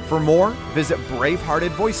 For more, visit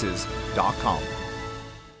braveheartedvoices.com.